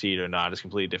succeed or not. It's a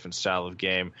completely different style of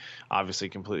game, obviously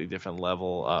completely different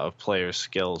level of player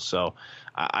skills. So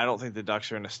I don't think the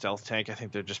Ducks are in a stealth tank. I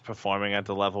think they're just performing at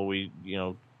the level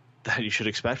that you should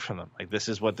expect from them. Like, this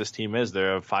is what this team is.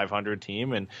 They're a 500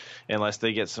 team, and unless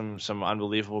they get some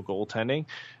unbelievable goaltending,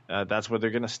 that's where they're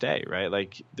going to stay, right?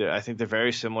 Like, I think they're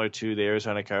very similar to the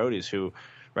Arizona Coyotes, who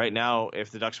right now,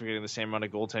 if the Ducks were getting the same amount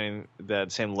of goaltending,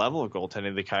 that same level of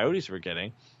goaltending the Coyotes were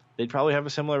getting, they'd probably have a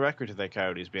similar record to the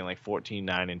Coyotes, being like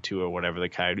 14-9-2 or whatever the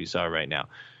Coyotes are right now.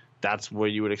 That's where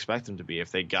you would expect them to be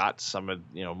if they got some of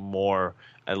more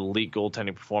elite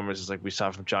goaltending performances like we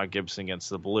saw from John Gibson against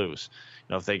the Blues.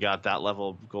 If they got that level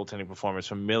of goaltending performance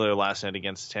from Miller last night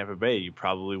against Tampa Bay, you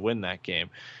probably win that game.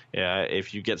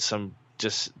 If you get some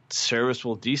just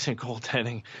serviceable, decent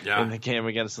goaltending in the game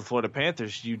against the Florida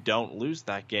Panthers, you don't lose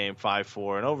that game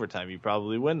 5-4 in overtime. You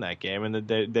probably win that game, and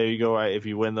there you go. If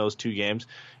you win those two games,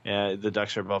 the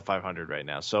Ducks are above 500 right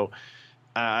now. So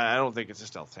I don't think it's a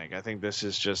stealth tank. I think this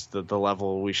is just the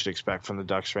level we should expect from the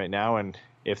Ducks right now, and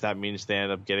if that means they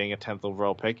end up getting a 10th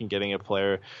overall pick and getting a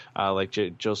player like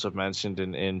Joseph mentioned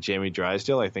in Jamie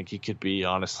Drysdale, I think he could be,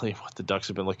 honestly, what the Ducks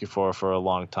have been looking for a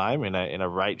long time in a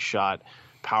right shot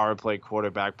power play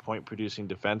quarterback, point producing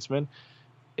defenseman.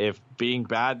 If being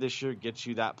bad this year gets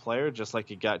you that player, just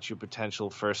like it got you potential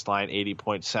first line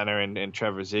 80-point center in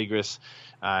Trevor Zegras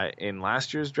in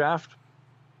last year's draft,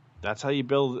 that's how you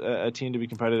build a team to be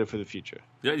competitive for the future.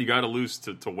 Yeah, you got to lose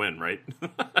to win, right?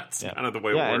 That's kind of the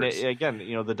way it works. And again,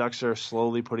 the Ducks are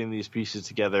slowly putting these pieces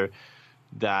together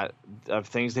that of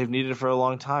things they've needed for a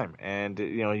long time, and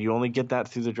you only get that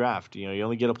through the draft. You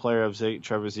only get a player of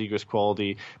Trevor Zegras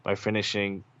quality by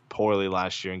finishing poorly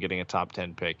last year and getting a top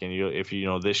 10 pick. And if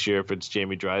this year, if it's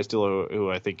Jamie Drysdale, who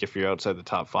I think if you're outside the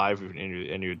top 5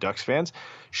 and you're Ducks fans,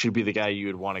 should be the guy you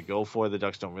would want to go for. The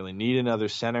Ducks don't really need another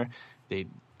center.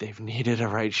 They've needed a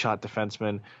right shot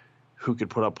defenseman who could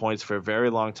put up points for a very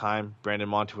long time. Brandon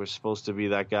Montour was supposed to be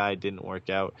that guy, didn't work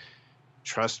out.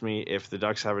 Trust me, if the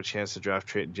Ducks have a chance to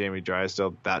draft Jamie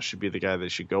Drysdale, that should be the guy they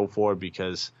should go for,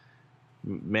 because,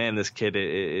 man, this kid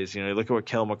is, look at what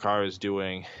Cale Makar is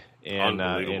doing in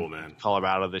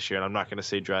Colorado this year. And I'm not going to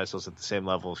say Drysdale's at the same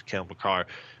level as Cale Makar,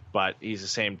 but he's the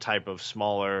same type of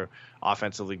smaller,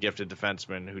 offensively gifted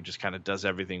defenseman who just kind of does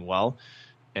everything well.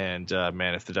 And,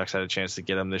 man, if the Ducks had a chance to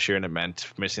get him this year and it meant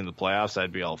missing the playoffs,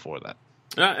 I'd be all for that.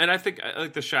 Yeah, and I think I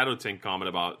like the Shadow Tank comment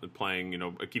about playing,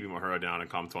 keeping Mahura down and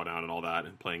Comtois down and all that,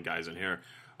 and playing guys in here.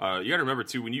 You got to remember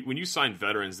too, when you sign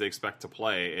veterans, they expect to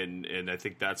play, and I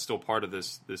think that's still part of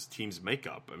this team's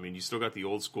makeup. I mean, you still got the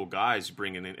old school guys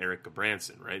bringing in Eric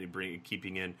Gabranson, right?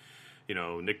 Keeping in,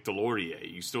 Nick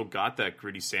Delorier. You still got that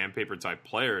gritty sandpaper type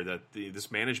player that this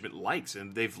management likes,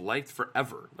 and they've liked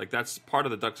forever. Like, that's part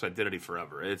of the Ducks' identity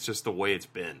forever. It's just the way it's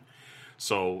been.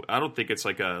 So I don't think it's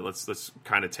like let's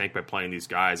kind of tank by playing these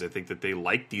guys. I think that they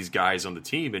like these guys on the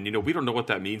team, and we don't know what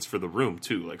that means for the room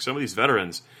too. Like, some of these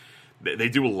veterans, they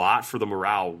do a lot for the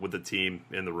morale with the team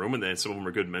in the room, and then some of them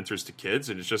are good mentors to kids,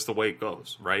 and it's just the way it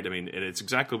goes, right? I mean, and it's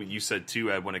exactly what you said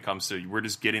too, Ed, when it comes to we're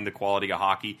just getting the quality of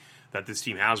hockey that this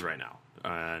team has right now,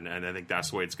 and I think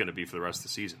that's the way it's going to be for the rest of the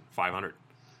season. 500.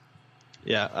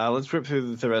 Yeah, let's rip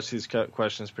through the rest of these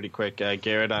questions pretty quick.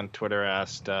 Garrett on Twitter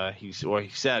asked, he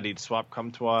said he'd swap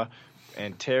Comtois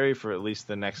and Terry for at least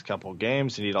the next couple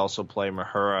games, and he'd also play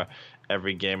Mahura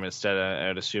every game instead of,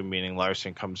 I'd assume, meaning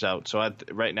Larson comes out. So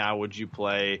right now, would you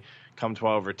play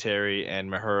Comtois over Terry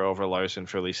and Mahura over Larson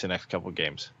for at least the next couple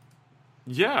games?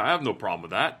 Yeah, I have no problem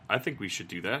with that. I think we should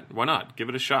do that. Why not? Give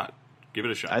it a shot.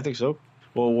 I think so.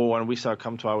 Well, when we saw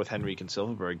Comtois with Henrique and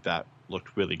Silfverberg, that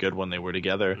looked really good when they were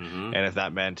together. Mm-hmm. And if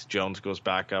that meant Jones goes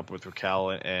back up with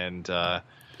Raquel and Ryan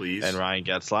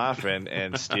Getzlaf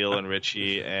and Steele and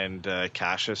Richie and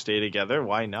Kasha stay together,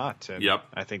 why not? And yep.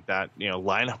 I think that,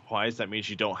 lineup-wise, that means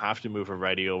you don't have to move a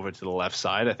righty over to the left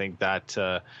side. I think that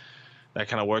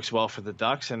kind of works well for the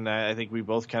Ducks, and I think we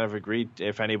both kind of agreed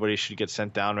if anybody should get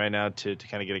sent down right now to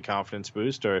kind of get a confidence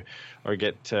boost or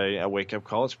get a wake-up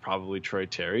call, it's probably Troy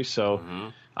Terry.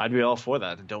 So I'd be all for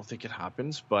that. I don't think it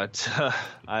happens, but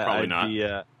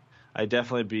I'd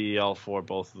definitely be all for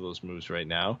both of those moves right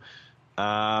now.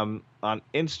 On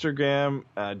Instagram,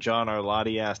 John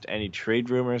Arlotti asked, any trade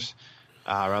rumors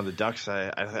around the Ducks?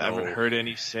 I haven't heard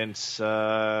any since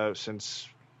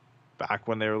back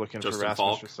when they were looking Justin for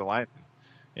Rasmus Ristolainen.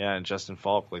 Yeah, and Justin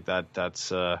Falk, like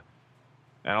that's I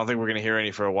don't think we're going to hear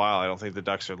any for a while. I don't think the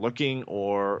Ducks are looking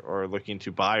or looking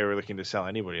to buy or looking to sell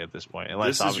anybody at this point.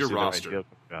 Unless this is your roster.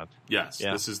 Yes,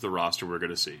 yeah. This is the roster we're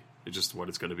going to see. It's just what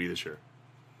it's going to be this year.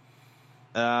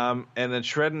 And then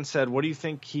Shredden said, "What do you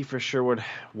think Kiefer Sherwood?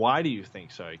 Why do you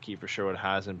think Kiefer Sherwood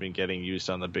hasn't been getting used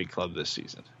on the big club this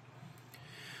season?"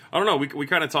 I don't know. We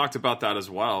kind of talked about that as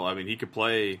well. I mean, he could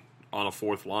play on a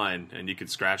fourth line, and you could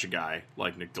scratch a guy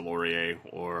like Nick Delorier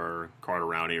or Carter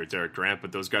Rowney or Derek Durant,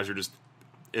 but those guys are just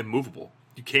immovable.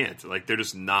 You can't. Like, they're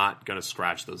just not going to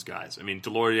scratch those guys. I mean,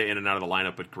 Delorier in and out of the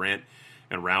lineup, but Grant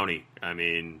and Rowney, I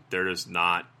mean, they're just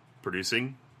not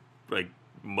producing. Like,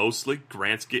 mostly,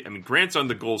 Grant's on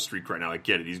the goal streak right now. I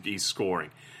get it. He's scoring.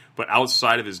 But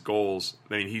outside of his goals,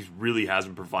 I mean, he really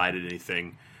hasn't provided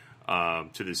anything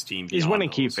to this team. He's winning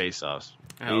key faceoffs.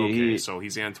 Okay, so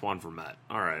he's Antoine Vermette.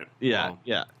 All right.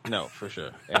 Yeah, no, for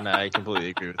sure. And I completely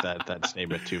agree with that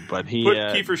statement too. But put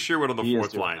Kiefer Sherwood on the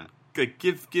fourth line.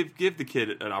 Give the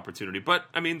kid an opportunity. But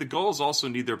I mean, the goals also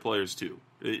need their players too.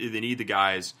 They need the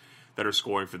guys that are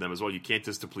scoring for them as well. You can't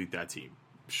just deplete that team.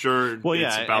 Sure,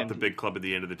 it's about the big club at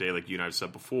the end of the day, like you and I have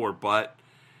said before. But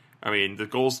I mean, the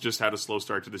goals just had a slow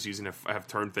start to the season. Have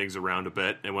turned things around a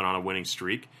bit and went on a winning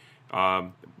streak.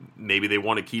 Maybe they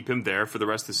want to keep him there for the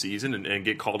rest of the season and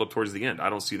get called up towards the end. I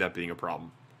don't see that being a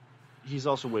problem. He's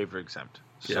also waiver exempt,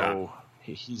 so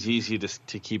he's easy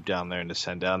to keep down there and to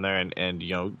send down there. And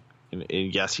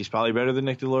yes, he's probably better than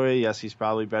Nick Delorier. Yes, he's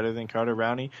probably better than Carter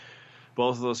Rowney.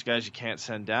 Both of those guys you can't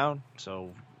send down.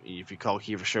 So if you call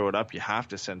Kiefer Sherwood up, you have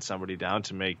to send somebody down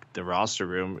to make the roster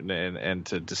room and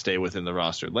to stay within the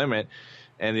roster limit.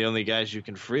 And the only guys you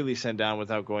can freely send down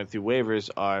without going through waivers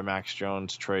are Max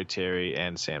Jones, Troy Terry,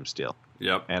 and Sam Steele.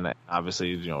 Yep. And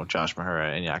obviously, Josh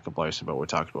Mahura and Jakob Larson, but we're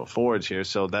talking about forwards here.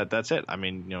 So that's it. I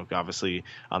mean, obviously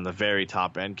on the very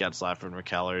top end, Getzlaf and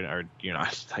Raquel are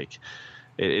like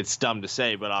it's dumb to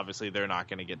say, but obviously they're not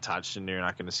going to get touched, and you're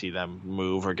not going to see them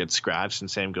move or get scratched. And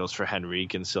same goes for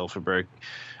Henrique and Silfverberg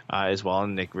as well,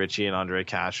 and Nick Ritchie and Andre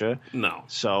Kasha. No.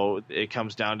 So it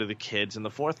comes down to the kids and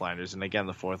the fourth liners. And again,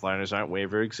 the fourth liners aren't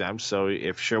waiver exempt. So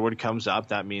if Sherwood comes up,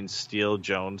 that means Steele,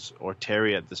 Jones, or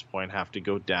Terry at this point have to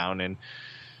go down. And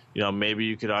maybe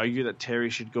you could argue that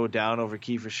Terry should go down over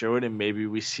Kiefer Sherwood, and maybe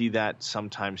we see that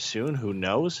sometime soon. Who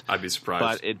knows? I'd be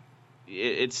surprised. But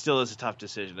it still is a tough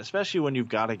decision, especially when you've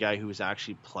got a guy who's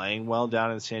actually playing well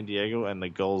down in San Diego, and the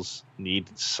Gulls need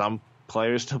some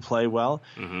players to play well.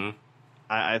 Mm-hmm.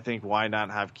 I think why not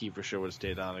have Kiefer Sherwood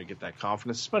stay down and get that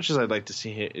confidence? As much as I'd like to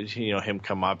see him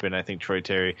come up, and I think Troy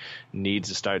Terry needs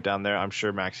to start down there. I'm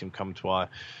sure Maxime Comtois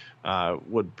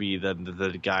would be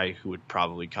the guy who would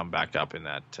probably come back up in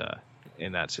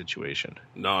that situation.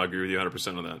 No, I agree with you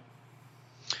 100% on that.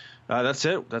 That's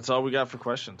it. That's all we got for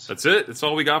questions. That's it. That's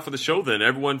all we got for the show then.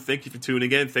 Everyone, thank you for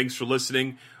tuning in. Thanks for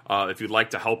listening. If you'd like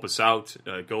to help us out,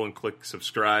 go and click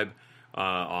subscribe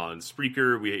on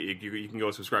Spreaker. You can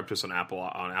go subscribe to us on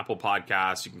Apple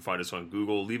Podcasts. You can find us on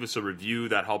Google. Leave us a review.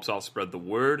 That helps out spread the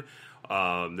word.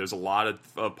 There's a lot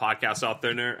of podcasts out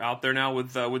there now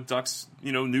with Ducks,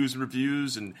 news and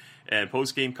reviews and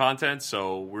post game content.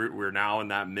 So we're now in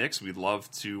that mix. We'd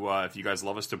love to if you guys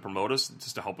love us, to promote us,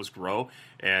 just to help us grow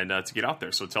and to get out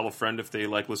there. So tell a friend if they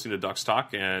like listening to Ducks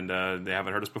talk and they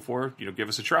haven't heard us before. Give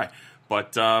us a try.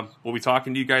 But we'll be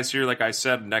talking to you guys here, like I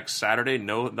said, next Saturday.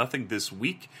 No, nothing this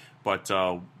week, but.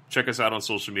 Check us out on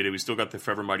social media. We still got the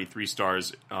Forever Mighty 3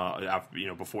 stars,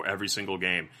 before every single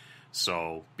game.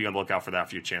 So be on the lookout for that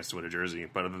for your chance to win a jersey.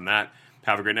 But other than that,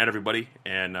 have a great night, everybody,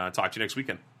 and talk to you next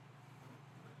weekend.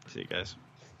 See you guys.